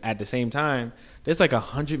understand. At the same time, there's like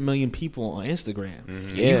 100 million people on Instagram.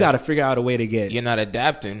 Mm-hmm. You got to figure out a way to get. You're not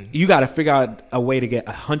adapting. You got to figure out a way to get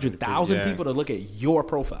 100,000 people to look at your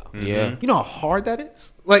profile. Mm-hmm. Yeah, you know how hard that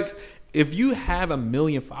is. Like, if you have 1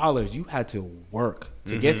 million followers, you had to work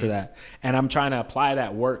to get to that. And I'm trying to apply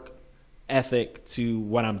that work ethic to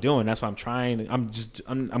what I'm doing. That's why I'm trying. I'm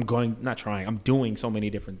doing so many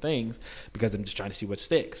different things because I'm just trying to see what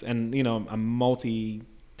sticks. And, I'm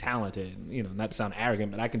multi-talented, not to sound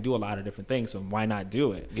arrogant, but I can do a lot of different things. So why not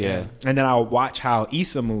do it? Yeah. And then I'll watch how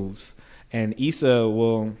Issa moves. And Issa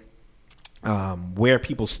will wear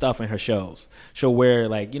people's stuff in her shows. She'll wear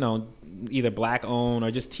either black owned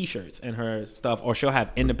or just t-shirts in her stuff, or she'll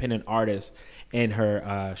have independent artists in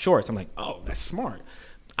her shorts. I'm like, oh, that's smart.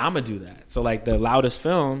 I'm gonna do that. So like the Loudest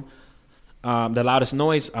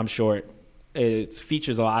Noise short, it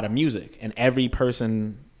features a lot of music, and every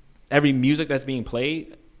music that's being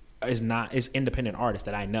played is independent artists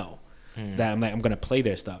that I know. That I'm gonna play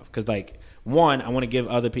their stuff because one, I want to give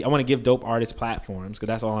other people, I want to give dope artists platforms because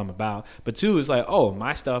that's all I'm about. But two, it's like, oh,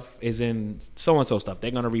 my stuff is in so and so stuff. They're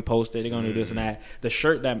gonna repost it. They're gonna do this and that. The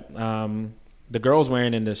shirt that the girl's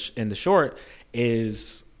wearing in the short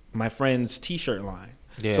is my friend's t-shirt line.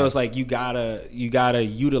 Yeah. So it's like you gotta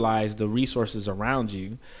utilize the resources around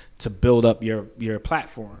you to build up your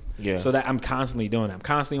platform. Yeah. So that I'm constantly doing that. I'm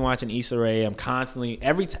constantly watching Issa Rae. I'm constantly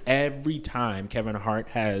every time Kevin Hart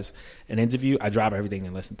has an interview, I drop everything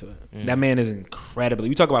and listen to it. That man is incredibly.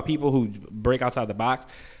 You talk about people who break outside the box.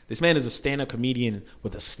 This man is a stand-up comedian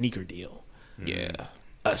with a sneaker deal. Yeah.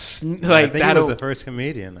 I think he was the first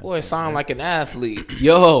comedian. Boy, it sound like an athlete.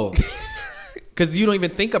 Yo. Because you don't even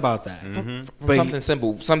think about that. From something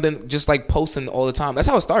simple. Something just like posting all the time. That's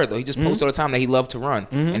how it started, though. He just posted all the time that he loved to run.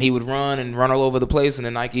 And he would run all over the place, and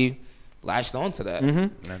then Nike latched onto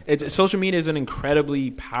that. Social media is an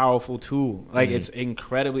incredibly powerful tool. It's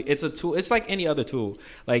a tool. It's like any other tool.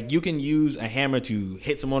 Like, you can use a hammer to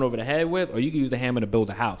hit someone over the head with, or you can use the hammer to build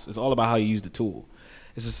a house. It's all about how you use the tool.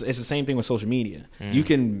 It's the same thing with social media. You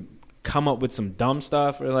can come up with some dumb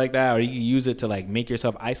stuff or like that, or you can use it to make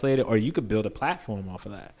yourself isolated, or you could build a platform off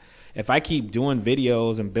of that. If I keep doing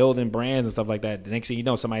videos and building brands and stuff like that, the next thing you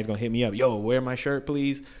know, somebody's gonna hit me up. Yo, wear my shirt,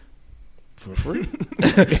 please, for free.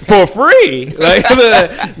 For free?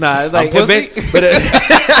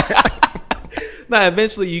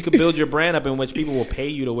 Eventually you could build your brand up in which people will pay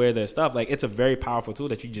you to wear their stuff. It's a very powerful tool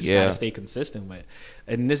that you just gotta stay consistent with.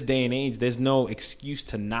 In this day and age, there's no excuse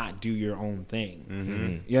to not do your own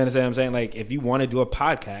thing. You understand what I'm saying? If you want to do a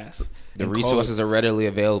podcast, the resources are readily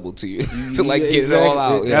available to you to get it all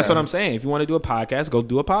out. That's what I'm saying. If you want to do a podcast, go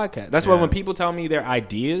do a podcast. That's why when people tell me their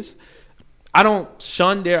ideas, I don't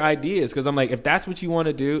shun their ideas because I'm like, if that's what you want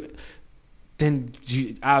to do, then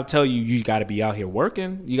I'll tell you, you got to be out here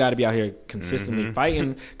working. You got to be out here consistently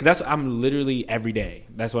fighting. Because I'm literally every day.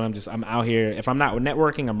 That's what I'm out here. If I'm not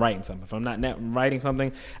networking, I'm writing something. If I'm not writing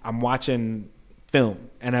something, I'm watching film.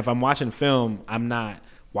 And if I'm watching film, I'm not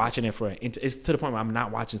watching it it's to the point where I'm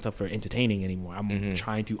not watching stuff for entertaining anymore. I'm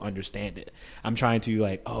trying to understand it. I'm trying to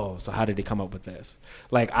like, oh, so how did they come up with this?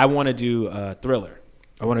 Like, I want to do a thriller.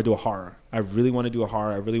 I want to do a horror. I really want to do a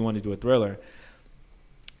horror. I really want to do a thriller.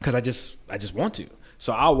 Because I just want to.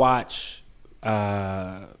 So I'll watch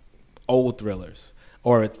old thrillers.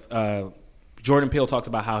 Or Jordan Peele talks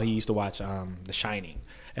about how he used to watch The Shining.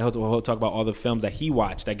 And he'll talk about all the films that he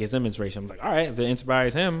watched that gives him inspiration. I'm like, all right, if it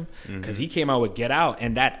inspires him, because he came out with Get Out.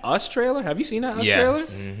 And that Us trailer, have you seen that Us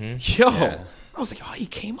trailer? Yo, I was like, oh, he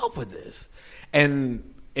came up with this.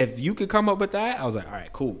 And if you could come up with that, I was like, all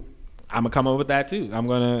right, cool. I'm going to come up with that too. I'm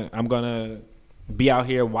gonna be out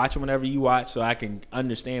here watching whatever you watch so I can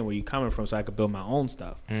understand where you're coming from so I can build my own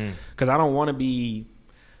stuff. Because I don't want to be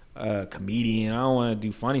a comedian. I don't want to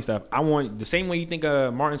do funny stuff. I want the same way you think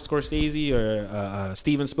of Martin Scorsese or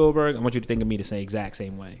Steven Spielberg, I want you to think of me the exact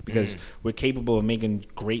same way because we're capable of making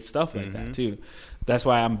great stuff like that too. That's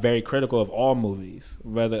why I'm very critical of all movies.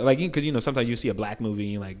 Whether because sometimes you see a black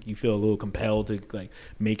movie and you feel a little compelled to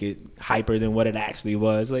make it hyper than what it actually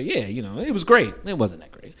was. Like, yeah, it was great. It wasn't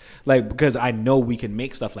that great. Because I know we can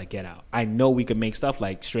make stuff like Get Out. I know we can make stuff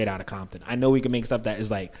like Straight Outta Compton. I know we can make stuff that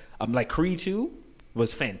is like Creed 2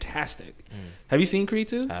 was fantastic. Have you seen Creed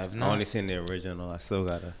 2? I have not. I only seen the original. I still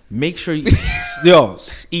gotta make sure you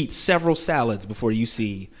eat several salads before you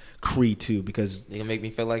see Creed 2 because you're gonna make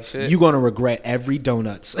me feel like shit. You're gonna regret every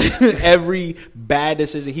donuts, every bad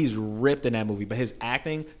decision. He's ripped in that movie, but his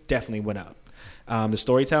acting definitely went up. The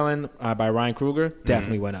storytelling by Ryan Coogler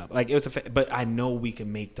definitely went up. It was, but I know we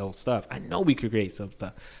can make those stuff. I know we could create some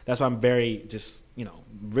stuff. That's why I'm very just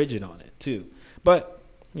rigid on it too. But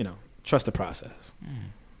trust the process.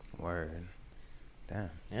 Word.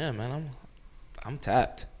 Damn. Yeah, man. I'm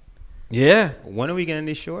tapped. Yeah. When are we getting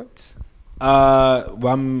these shorts?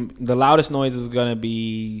 The Loudest Noise is gonna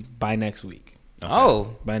be by next week. Okay.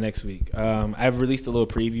 Oh, by next week. I've released a little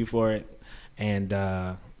preview for it, and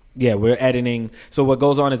we're editing. So what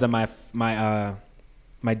goes on is that my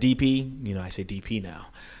DP, I say DP now,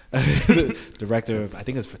 director of I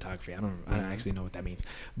think it's photography. I don't actually know what that means,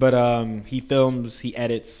 but he films, he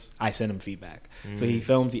edits. I send him feedback. So he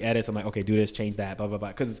films, he edits. I'm like, okay, do this, change that, blah blah blah.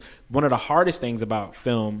 Because one of the hardest things about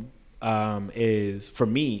film is for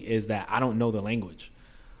me is that I don't know the language.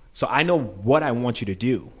 So I know what I want you to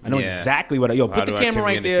do. I know exactly what put the camera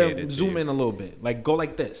right there, zoom in a little bit. Go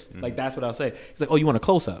like this. That's what I'll say. He's like, oh, you want a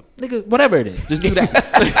close up? Nigga, whatever it is. Just do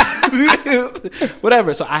that.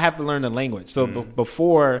 Whatever. So I have to learn the language. So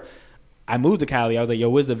before I moved to Cali, I was like, yo,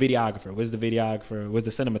 where's the videographer? Where's the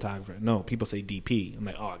cinematographer? No, people say DP. I'm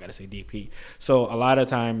like, oh, I got to say DP. So a lot of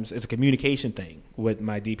times it's a communication thing with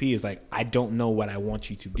my DP is I don't know what I want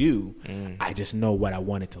you to do. I just know what I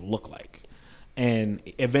want it to look like. And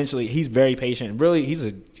eventually he's very patient. Really, he's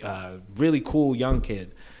a really cool young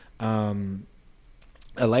kid.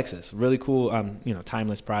 Alexis, really cool,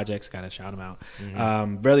 Timeless Projects, got to shout him out.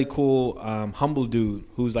 Really cool, humble dude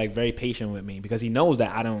who's very patient with me because he knows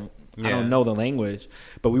that I don't know the language,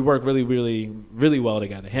 but we work really, really, really well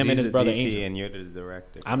together. Him and his brother Angel. And you're the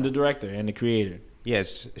director. I'm the director and the creator.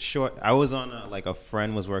 Yes, short. I was on a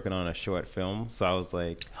friend was working on a short film, so I was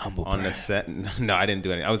humble on brag. The set. No, I didn't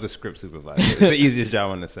do anything. I was a script supervisor. It's the easiest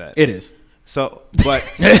job on the set. It is. So, but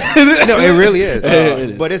no, it really is.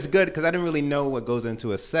 It is. But it's good because I didn't really know what goes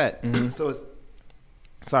into a set. So it's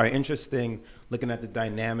interesting looking at the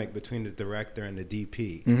dynamic between the director and the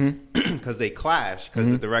DP because they clash because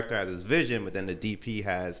the director has his vision, but then the DP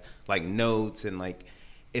has notes and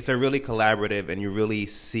it's a really collaborative, and you really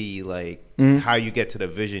see how you get to the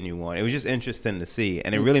vision you want. It was just interesting to see,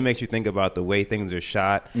 and it really makes you think about the way things are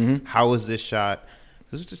shot. How was this shot?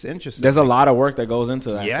 This is just interesting. There's a lot of work that goes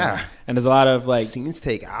into that. Yeah, film. And there's a lot of scenes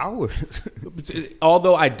take hours.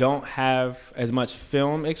 Although I don't have as much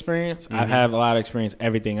film experience, I have a lot of experience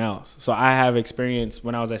everything else. So I have experience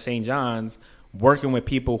when I was at St. John's working with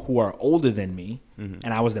people who are older than me,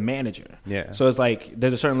 and I was the manager. Yeah. So it's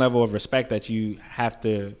there's a certain level of respect that you have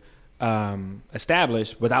to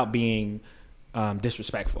establish without being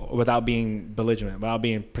disrespectful, or without being belligerent, without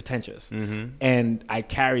being pretentious. And I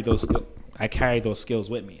carry those skills. I carry those skills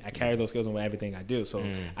with me. I carry those skills with everything I do. So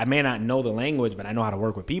I may not know the language, but I know how to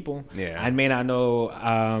work with people. Yeah. I may not know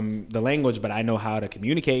the language, but I know how to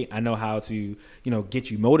communicate. I know how to, get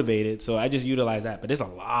you motivated. So I just utilize that. But there's a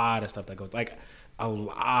lot of stuff that goes a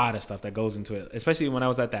lot of stuff that goes into it, especially when I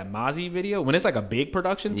was at that Mozzie video, when it's like a big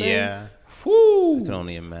production thing. Yeah. Whoo. I can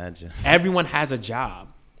only imagine. Everyone has a job,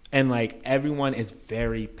 and like everyone is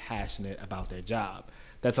very passionate about their job.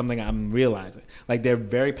 That's something I'm realizing. Like, they're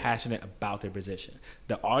very passionate about their position.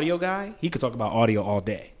 The audio guy, he could talk about audio all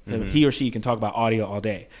day. Mm-hmm. He or she can talk about audio all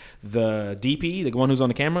day. The DP, the one who's on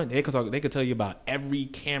the camera, they could tell you about every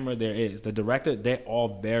camera there is. The director, they're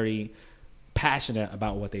all very passionate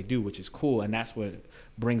about what they do, which is cool, and that's what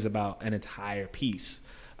brings about an entire piece.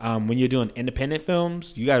 When you're doing independent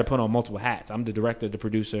films, you got to put on multiple hats. I'm the director, the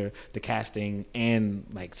producer, the casting, and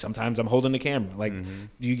like sometimes I'm holding the camera. Like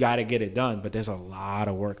you got to get it done, but there's a lot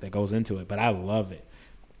of work that goes into it. But I love it.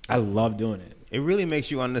 I love doing it. It really makes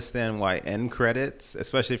you understand why end credits,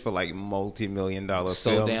 especially for like multi-million-dollar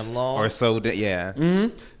so films, damn long, or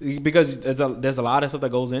because there's a lot of stuff that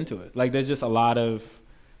goes into it. Like there's just a lot of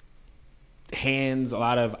hands, a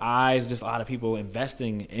lot of eyes, just a lot of people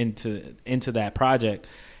investing into that project.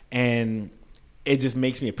 And it just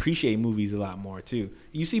makes me appreciate movies a lot more too.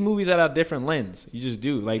 You see movies at a different lens. You just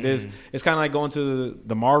do. Like it's kind of like going to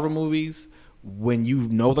the Marvel movies when you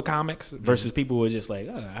know the comics versus people who are just like,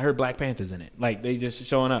 oh, I heard Black Panther's in it. Like they just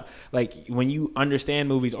showing up. Like when you understand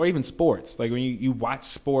movies or even sports, like when you watch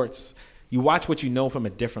sports, you watch what you know from a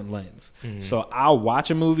different lens. So I'll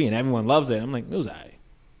watch a movie and everyone loves it. I'm like, it was all right.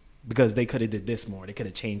 Because they could have did this more. They could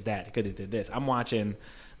have changed that. They could have did this. I'm watching.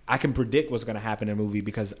 I can predict what's going to happen in a movie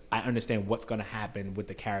because I understand what's going to happen with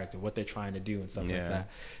the character, what they're trying to do, and stuff like that.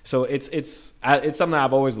 So it's something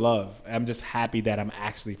I've always loved. I'm just happy that I'm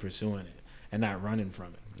actually pursuing it and not running from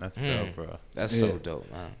it. That's dope, bro. That's so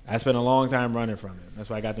dope, man. I spent a long time running from it. That's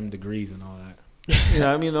why I got them degrees and all that. You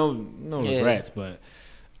know, I mean, no regrets, but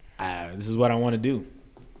this is what I want to do.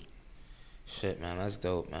 Shit, man, that's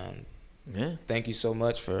dope, man. Yeah. Thank you so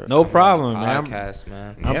much for no problem, man. Podcast,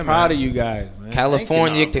 man. I'm proud of you guys, man.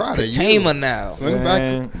 California to Katama now. Swing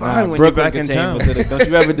back by when you're back in town. Don't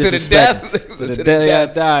you ever disrespect to the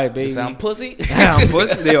death I die, baby. I'm pussy. I'm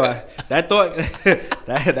pussy. That thought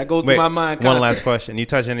that goes through my mind constantly. One last question. You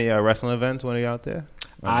touch any wrestling events when you're out there?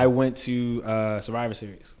 I went to Survivor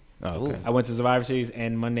Series. Oh, okay. I went to Survivor Series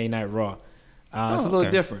and Monday Night Raw. It's a little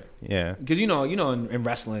different. Yeah. Because, in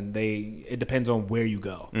wrestling, it depends on where you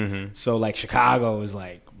go. Mm-hmm. So, like, Chicago is,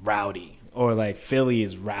 like, rowdy. Or, like, Philly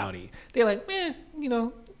is rowdy. They're like,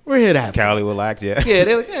 we're here to have fun. Cali will act, yeah. Yeah,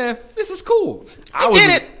 they're like, this is cool. I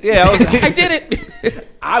did it. Yeah, I did it.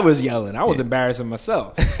 I was yelling. I was embarrassing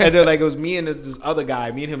myself. And then, like, it was me and this other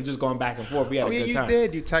guy. Me and him just going back and forth. We had a good time. You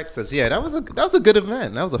did. You texted us. Yeah, that was a good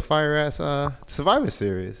event. That was a fire-ass Survivor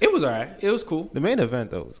Series. It was all right. It was cool. The main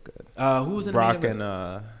event, though, was good. Who was in Brock the main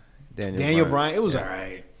event? And Daniel Bryan. It was all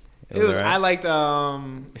right. It was. I liked your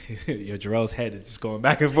Jarrell's head is just going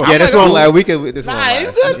back and forth. Yeah, this one last week. This one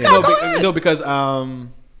last. No, because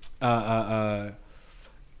I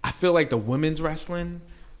feel like the women's wrestling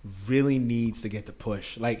really needs to get the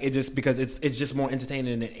push. Like because it's just more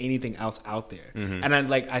entertaining than anything else out there. Mm-hmm. And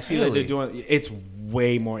I see that they're doing it's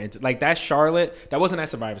way more like that Charlotte. That wasn't at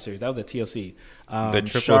Survivor Series. That was at TLC. The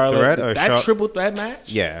triple threat or that triple threat match.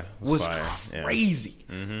 Yeah, was crazy.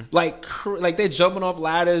 Yeah. Mm-hmm. Like they're jumping off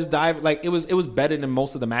ladders, dive. Like it was better than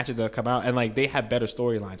most of the matches that come out, and like they have better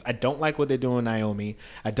storylines. I don't like what they're doing, Naomi.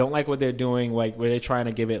 I don't like what they're doing. Like where they're trying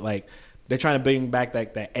to give it like. They're trying to bring back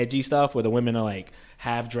that edgy stuff where the women are like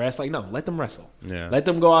half dressed. Like, no, let them wrestle. Yeah. Let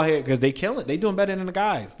them go out here because they kill it. They doing better than the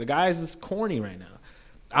guys. The guys is corny right now.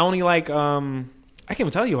 I only like I can't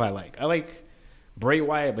even tell you who I like. I like Bray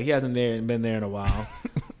Wyatt, but he hasn't been there in a while.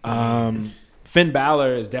 Finn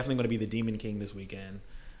Balor is definitely going to be the Demon King this weekend.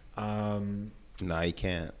 No, he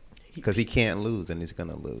can't because he can't lose, and he's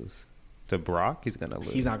going to lose to Brock. He's going to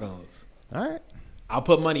lose. He's not going to lose. All right, I'll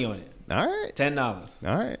put money on it. All right, $10.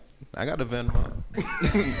 All right. I got a Venmo.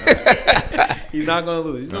 He's not going to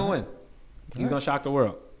lose. He's going to win. He's going to shock the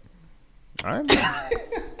world. All right,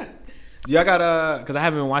 man. Y'all got because I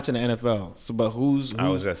haven't been watching the NFL. So, but who's? I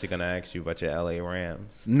was actually going to ask you about your LA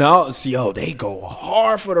Rams. No, they go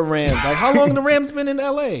hard for the Rams. Like, how long the Rams been in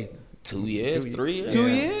LA? 2 years, 3 years. 2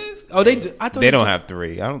 years? Oh, they don't have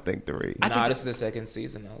 3. I don't think 3. This is the second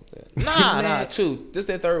season out there. Nah, 2. This is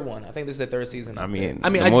their third one. I think this is their third season. I mean,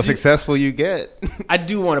 the more successful you get. I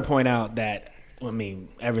do want to point out that,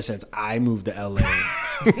 ever since I moved to LA,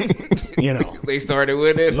 they started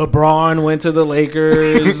with it. LeBron went to the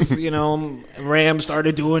Lakers. Rams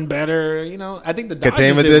started doing better. I think the Dodgers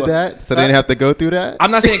Katama did that, so they didn't have to go through that. I'm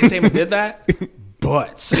not saying Katama did that,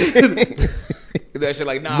 but that shit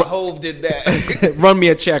like Hove did that. Run me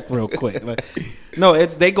a check real quick. No,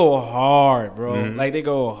 they go hard, bro. Mm-hmm. Like they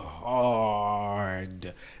go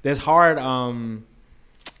hard. There's hard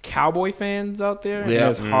Cowboy fans out there, and Yeah.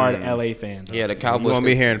 there's hard LA fans. Yeah, out the there. Cowboys. You won't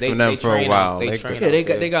be hearing from them for a while. They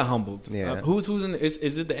They got humbled. Yeah. Who's in?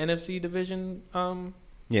 Is it the NFC division?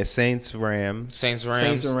 Yeah, Saints, Rams. Saints,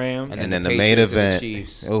 Rams, and then the main Patriots and the event.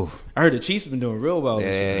 Chiefs. Oh, I heard the Chiefs have been doing real well. Yeah,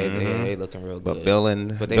 This year. they looking real good. but Bill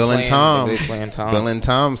and But they Bill and playing- Tom. they playing Tom. Bill and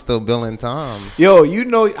Tom still Bill and Tom. Yo, you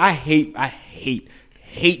know, I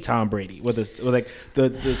hate Tom Brady with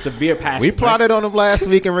the severe passion. We plotted on him last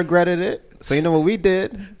week and regretted it. So you know what we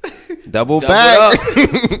did? Double Double back.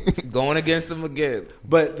 up. Going against them again.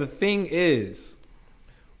 But the thing is,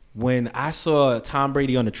 when I saw Tom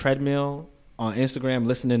Brady on the treadmill on Instagram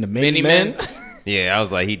listening to Many Men, Yeah, I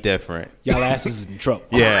was like, he different. y'all asses is in trouble.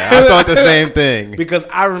 Yeah, I thought the same thing. Because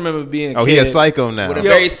I remember being a Oh, kid. he a psycho now. With a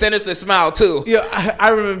very sinister smile too. Yeah, I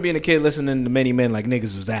remember being a kid listening to Many Men like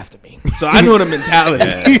niggas was after me. So I knew the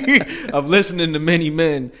mentality of listening to Many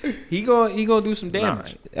Men. He gonna do some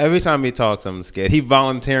damage. Every time he talks, I'm scared. He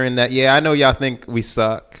volunteering that. Yeah, I know y'all think we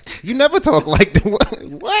suck. You never talk like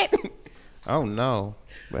that. What? Oh no.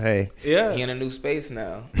 But hey, Yeah. He in a new space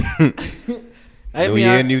now. new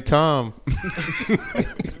year, new Tom.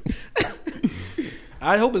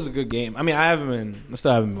 I hope it's a good game. I mean, I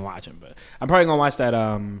still haven't been watching, but I'm probably gonna watch that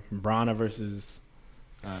Brana versus.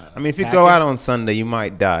 I mean, if you Packers. go out on Sunday, you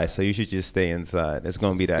might die. So you should just stay inside. It's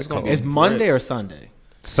gonna be that cold. It's Monday or Sunday.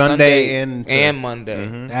 Sunday and Monday.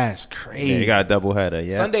 Mhm. That's crazy. Yeah, you got a doubleheader.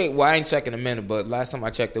 Yeah. Sunday, well, I ain't checking in a minute, but last time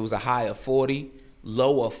I checked, it was a high of 40,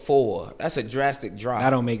 low of 4. That's a drastic drop.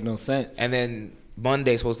 That don't make no sense. And then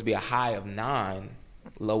Monday's supposed to be a high of 9,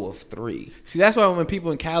 low of 3. See, that's why when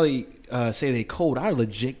people in Cali say they cold, I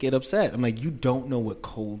legit get upset. I'm like, you don't know what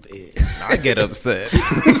cold is. I get upset.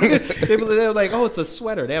 They're like, oh, it's a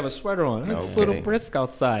sweater. They have a sweater on. It's a little brisk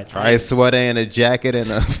outside. Try a sweater and a jacket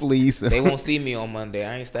and a fleece. They won't see me on Monday.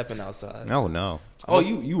 I ain't stepping outside. No. Oh,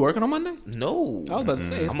 you working on Monday? No. I was about to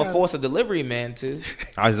say. I'm a force of delivery man, too.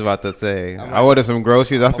 I was about to say, I ordered some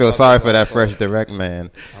groceries. I feel sorry for that Fresh Direct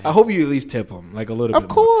man. I hope you at least tip them like a little bit. Of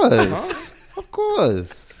course. Of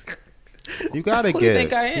course. You gotta Who do you give.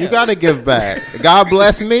 think I am? You gotta give back. God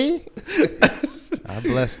bless me. I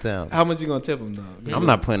bless them. How much you gonna tip them though? I'm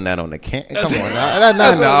not putting that on the can. Come on, that's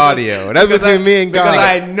not in the audio. That's between me and Because God.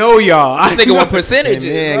 I know y'all. I think what percentages.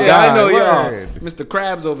 Man, Yeah, God, I know word. y'all. Mr.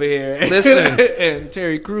 Krabs over here. Listen. and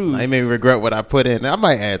Terry Crews. I made me regret what I put in. I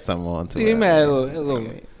might add something on to He it. made a little.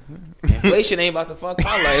 Inflation ain't about to fuck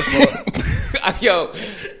my life up. Yo,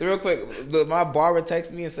 real quick, my barber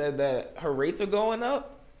texted me and said that her rates are going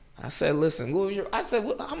up. I said, listen,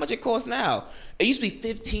 how much it costs now? It used to be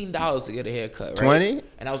 $15 to get a haircut, right? 20?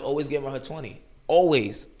 And I was always giving her 20.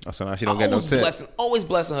 Always. Oh, so now she don't get no tip. Always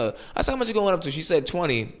blessing her. I said, how much it going up to? She said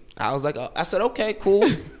 20. I was like, I said, okay, cool.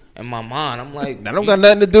 In my mind, I'm like, That don't got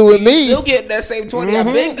nothing to do with me. still getting that same 20 I've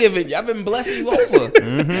been giving you. I've been blessing you over.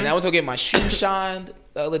 And I was gonna get my shoes shined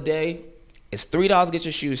the other day. It's $3 to get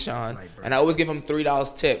your shoes shined. And I always give them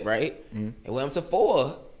 $3 tip, right? It went up to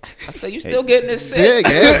 $4. I said, you still getting this $6.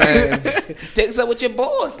 Yeah, man. Take some with your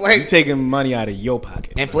boss. You Like, taking money out of your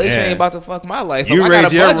pocket. inflation Yeah. ain't about to fuck my life. You I got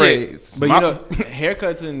raise a your budget. rates. But you know,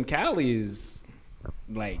 haircuts in Cali is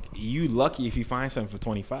like you lucky if you find something for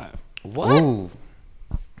 $25. What? Ooh.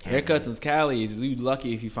 Haircuts in Cali is you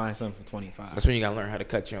lucky if you find something for $25. That's when you gotta learn how to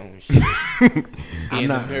cut your own shit. I'm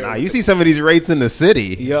not. Nah, you see some of these rates in the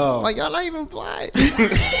city. Yo. Like, y'all not even black.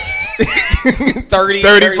 30,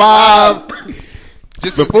 35.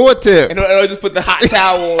 Just Before tip. and I just put the hot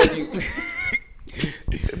towel on you.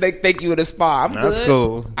 They think you in a spa. I'm That's good.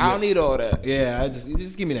 cool. I don't need all that. Yeah, you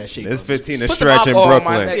just give me that shit. It's 15 to Put some stretch in alcohol on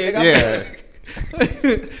my Brooklyn. neck, nigga. Yeah.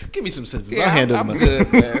 Give me some scissors. Yeah, I'll handle I'm them.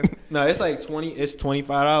 good, man. No, it's like $20. It's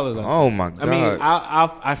 $25. Oh my god! I mean,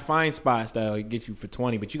 I find spots that'll get you for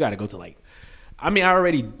 $20, but you got to go to like. I mean, I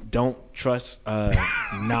already don't trust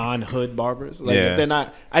non-hood barbers. Like, Yeah. if they're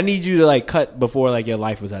not. I need you to like cut before like your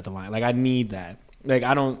life was at the line. Like, I need that. Like,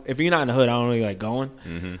 I don't. If you're not in the hood, I don't really like going.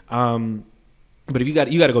 Mm-hmm. But if you got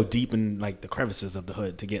to go deep in like the crevices of the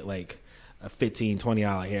hood to get like a $15,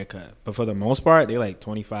 $20 haircut. But for the most part, they're like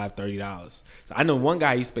 $25, $30. So I know one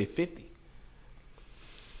guy used to pay $50,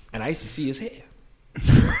 and I used to see his hair.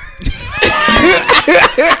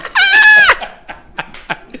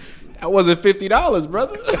 That wasn't $50,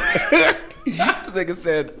 brother. This nigga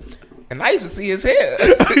said, and I used to see his hair.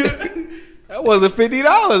 That wasn't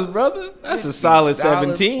 $50, brother. That's a solid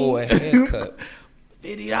 $17 $17 for a haircut.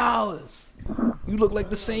 $50. You look like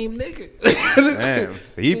the same nigga. Damn.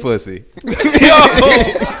 So he pussy.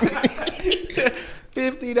 $50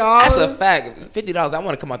 $50. That's a fact. $50. I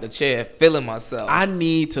want to come out the chair feeling myself. I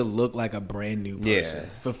need to look like a brand new person.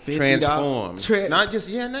 For $50. Transform. Not just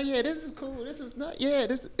this is cool. This is not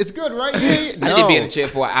it's good, right? Yeah. I need to be in the chair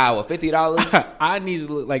for an hour. $50. I need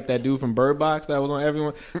to look like that dude from Bird Box that was on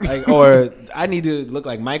everyone. Like, or I need to look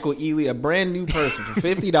like Michael Ealy, a brand new person for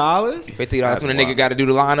 $50. $50 when a nigga got to do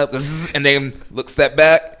the lineup and then step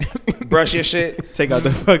back, brush your shit, take out the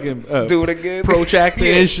fucking do it again, protractor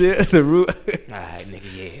and shit. The root. All right,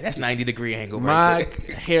 nigga, yeah, that's 90-degree angle. My right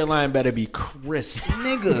there. hairline better be crisp,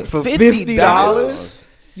 nigga. For $50.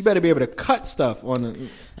 You better be able to cut stuff on the.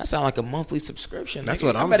 That sounds like a monthly subscription. That's nigga.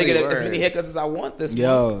 what I'm better saying. Get as many haircuts as I want this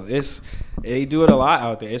month. They do it a lot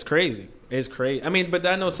out there. It's crazy. It's crazy. I mean, but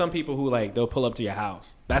I know some people who like they'll pull up to your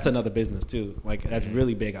house. That's another business too. Like that's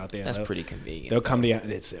really big out there. That's pretty convenient. They'll come to you.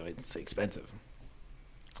 It's expensive.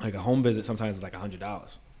 Like a home visit sometimes is like $100.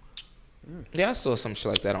 Yeah, I saw some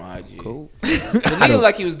shit like that on IG. Cool. The nigga looked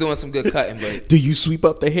like he was doing some good cutting, but do you sweep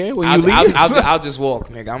up the hair when you leave? I'll just walk,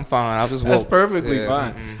 nigga. I'm fine. I'll just walk. That's perfectly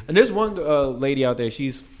fine. Mm-hmm. And there's one lady out there.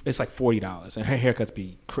 It's like $40, and her haircuts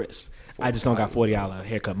be crisp. I just don't got $40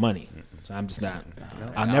 haircut money, so I'm just not.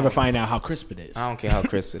 I'll never find out how crisp it is. I don't care how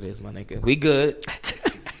crisp it is, my nigga. We good.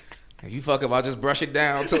 If you fuck up, I'll just brush it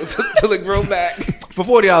down till it grow back. For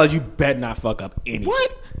 $40, you bet not fuck up anything.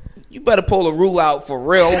 What? You better pull a rule out for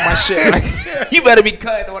real on my shit. Like, you better be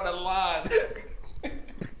cutting on the line.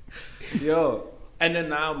 Yo. And then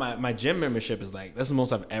now my gym membership is like, that's the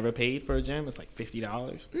most I've ever paid for a gym. It's like $50.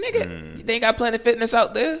 Nigga, they ain't got Planet Fitness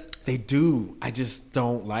out there? They do. I just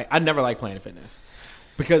don't like, I never like Planet Fitness.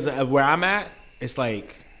 Because where I'm at, it's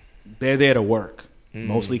like, they're there to work.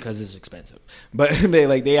 Mostly because it's expensive. But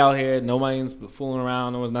they out here, nobody's fooling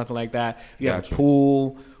around, no one's nothing like that. You have a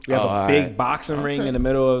pool. We have a big boxing ring in the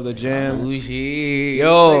middle of the gym. Bougie.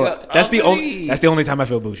 Yo, that's the only time I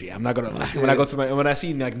feel bougie. I'm not gonna lie. When I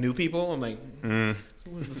see like new people, I'm like,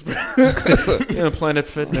 who's this? Planet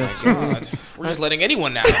Fitness. Oh God. We're just letting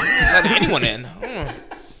anyone now. Letting anyone in.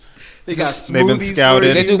 They got smoothies. They've been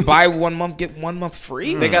scouted. They do buy 1 month, get 1 month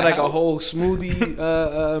free. They got like a whole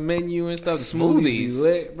smoothie menu and stuff. The smoothies be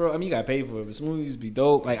lit, bro. I mean, you got to pay for it, but smoothies be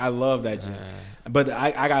dope. Like, I love that gym. But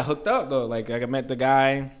I got hooked up, though. Like, I met the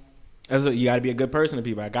guy. You got to be a good person to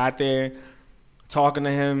people. I got there, talking to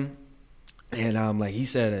him, and like he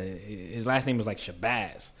said his last name was like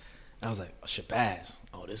Shabazz. And I was like, Shabazz?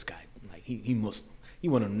 Oh, this guy, like he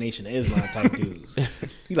one of the Nation of Islam type dudes.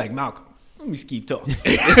 He like Malcolm. Let me keep talking.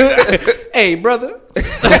 Hey, brother.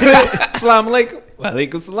 Assalamu alaikum.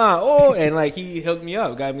 Walaikum salam. Oh, and like he hooked me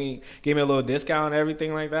up, gave me a little discount and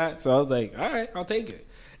everything like that. So I was like, all right, I'll take it.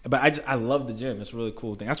 But I love the gym. It's a really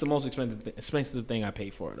cool thing. That's the most expensive thing I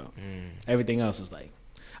paid for, though. Everything else is like,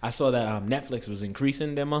 I saw that Netflix was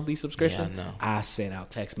increasing their monthly subscription. Yeah, I know. I sent out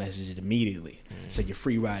text messages immediately. Said your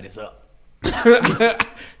free ride is up.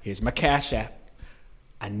 Here's my Cash App.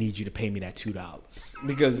 I need you to pay me that $2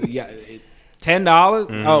 because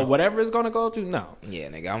 $10. Oh, whatever it's gonna go to. No. Yeah,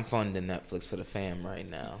 nigga, I'm funding Netflix for the fam right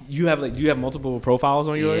now. Do you have multiple profiles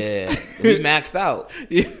on yours? Yeah, we maxed out.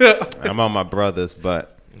 Yeah. I'm on my brother's,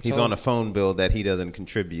 but he's on a phone bill that he doesn't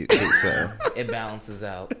contribute to, so it balances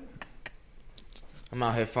out. I'm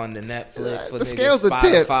out here funding Netflix for the niggas, scales are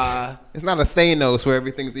Spotify. tipped. It's not a Thanos where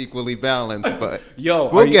everything's equally balanced, but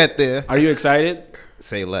we'll get there. Are you excited?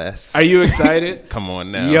 Say less. Are you excited? Come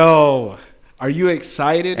on now. Yo, are you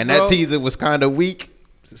excited? And bro? that teaser was kind of weak.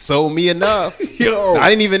 Sold me enough. Yo, I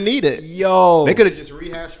didn't even need it. Yo, they could have just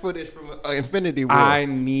rehashed footage from Infinity War.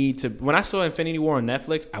 When I saw Infinity War on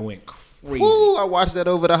Netflix, I went crazy. Ooh, I watched that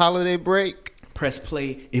over the holiday break. Press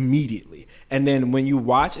play immediately. And then when you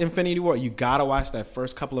watch Infinity War, you gotta watch that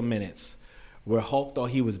first couple of minutes where Hulk thought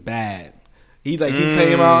he was bad. He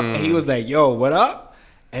came out and he was like, "Yo, what up?"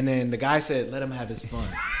 And then the guy said, "Let him have his fun."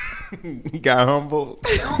 He got humbled.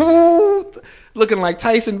 Looking like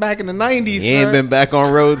Tyson back in the 90s. He ain't been back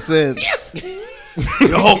on road since.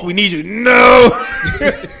 Yo, Hulk, we need you. No,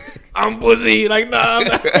 I'm pussy. Like, nah.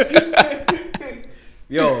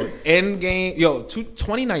 Yo, Endgame. Yo,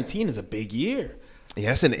 2019 is a big year. Yeah,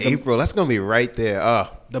 that's in April. That's going to be right there.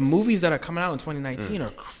 The movies that are coming out in 2019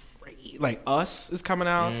 are crazy. Like, Us is coming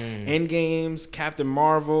out. Endgames, Captain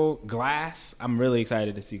Marvel, Glass. I'm really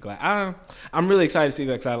excited to see Glass. I'm really excited to see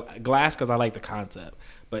Glass because I like the concept.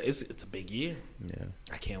 But it's a big year. Yeah,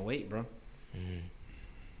 I can't wait, bro.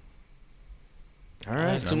 All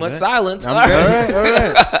right, too much silence. All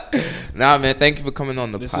right. Nah, man, thank you for coming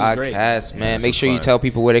on the podcast, man. Make sure you tell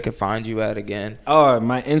people where they can find you at again.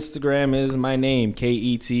 My Instagram is my name,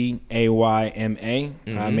 KETAYMA.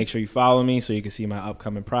 Make sure you follow me so you can see my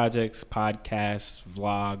upcoming projects, podcasts,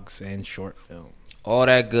 vlogs, and short films. All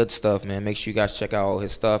that good stuff, man. Make sure you guys check out all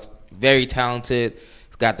his stuff. Very talented.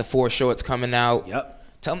 Got the 4 shorts coming out. Yep.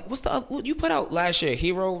 Tell me, what you put out last year?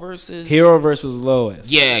 Hero versus Lois.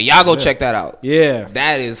 Yeah, y'all go check that out. Yeah.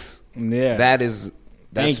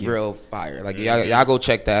 That's real fire. Like y'all go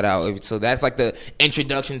check that out. So that's like the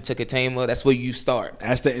introduction to Katama. That's where you start.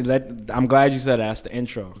 I'm glad you said that's the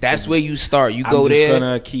intro. That's where you start. You I'm go there. I'm just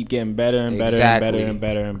gonna keep getting better and better and better and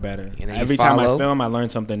better and better. And every time I film, I learn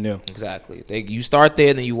something new. Exactly. You start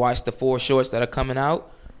there, then you watch the 4 shorts that are coming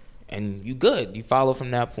out, and you good. You follow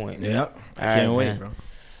from that point. Yep. I can't wait, bro.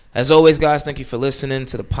 As always, guys, thank you for listening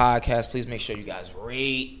to the podcast. Please make sure you guys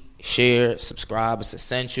rate, share, subscribe. It's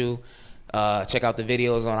essential. Check out the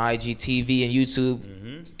videos on IGTV and YouTube.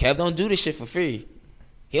 Kev don't do this shit for free.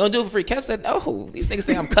 He don't do it for free. Kev said, no, these niggas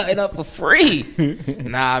think I'm cutting up for free.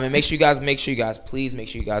 Nah, I mean, make sure you guys, please make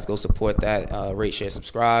sure you guys go support that. Rate, share,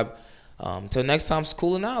 subscribe. Until next time, it's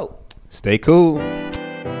cooling out. Stay cool.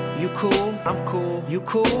 You cool, I'm cool. You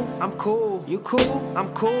cool, I'm cool. You cool,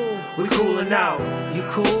 I'm cool. We coolin' out. You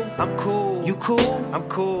cool, I'm cool. You cool, I'm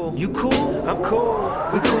cool. You cool, I'm cool.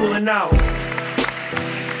 We coolin' out.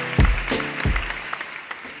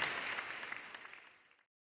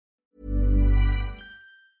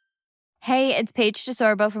 Hey, it's Paige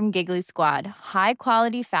DeSorbo from Giggly Squad. High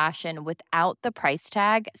quality fashion without the price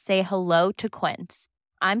tag. Say hello to Quince.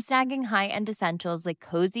 I'm snagging high-end essentials like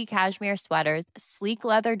cozy cashmere sweaters, sleek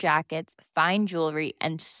leather jackets, fine jewelry,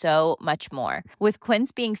 and so much more. With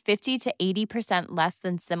Quince being 50 to 80% less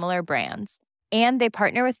than similar brands. And they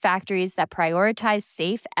partner with factories that prioritize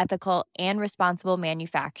safe, ethical, and responsible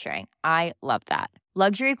manufacturing. I love that.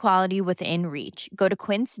 Luxury quality within reach. Go to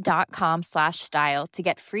quince.com/style to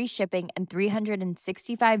get free shipping and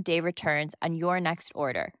 365-day returns on your next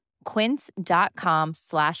order.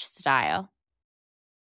 Quince.com/style.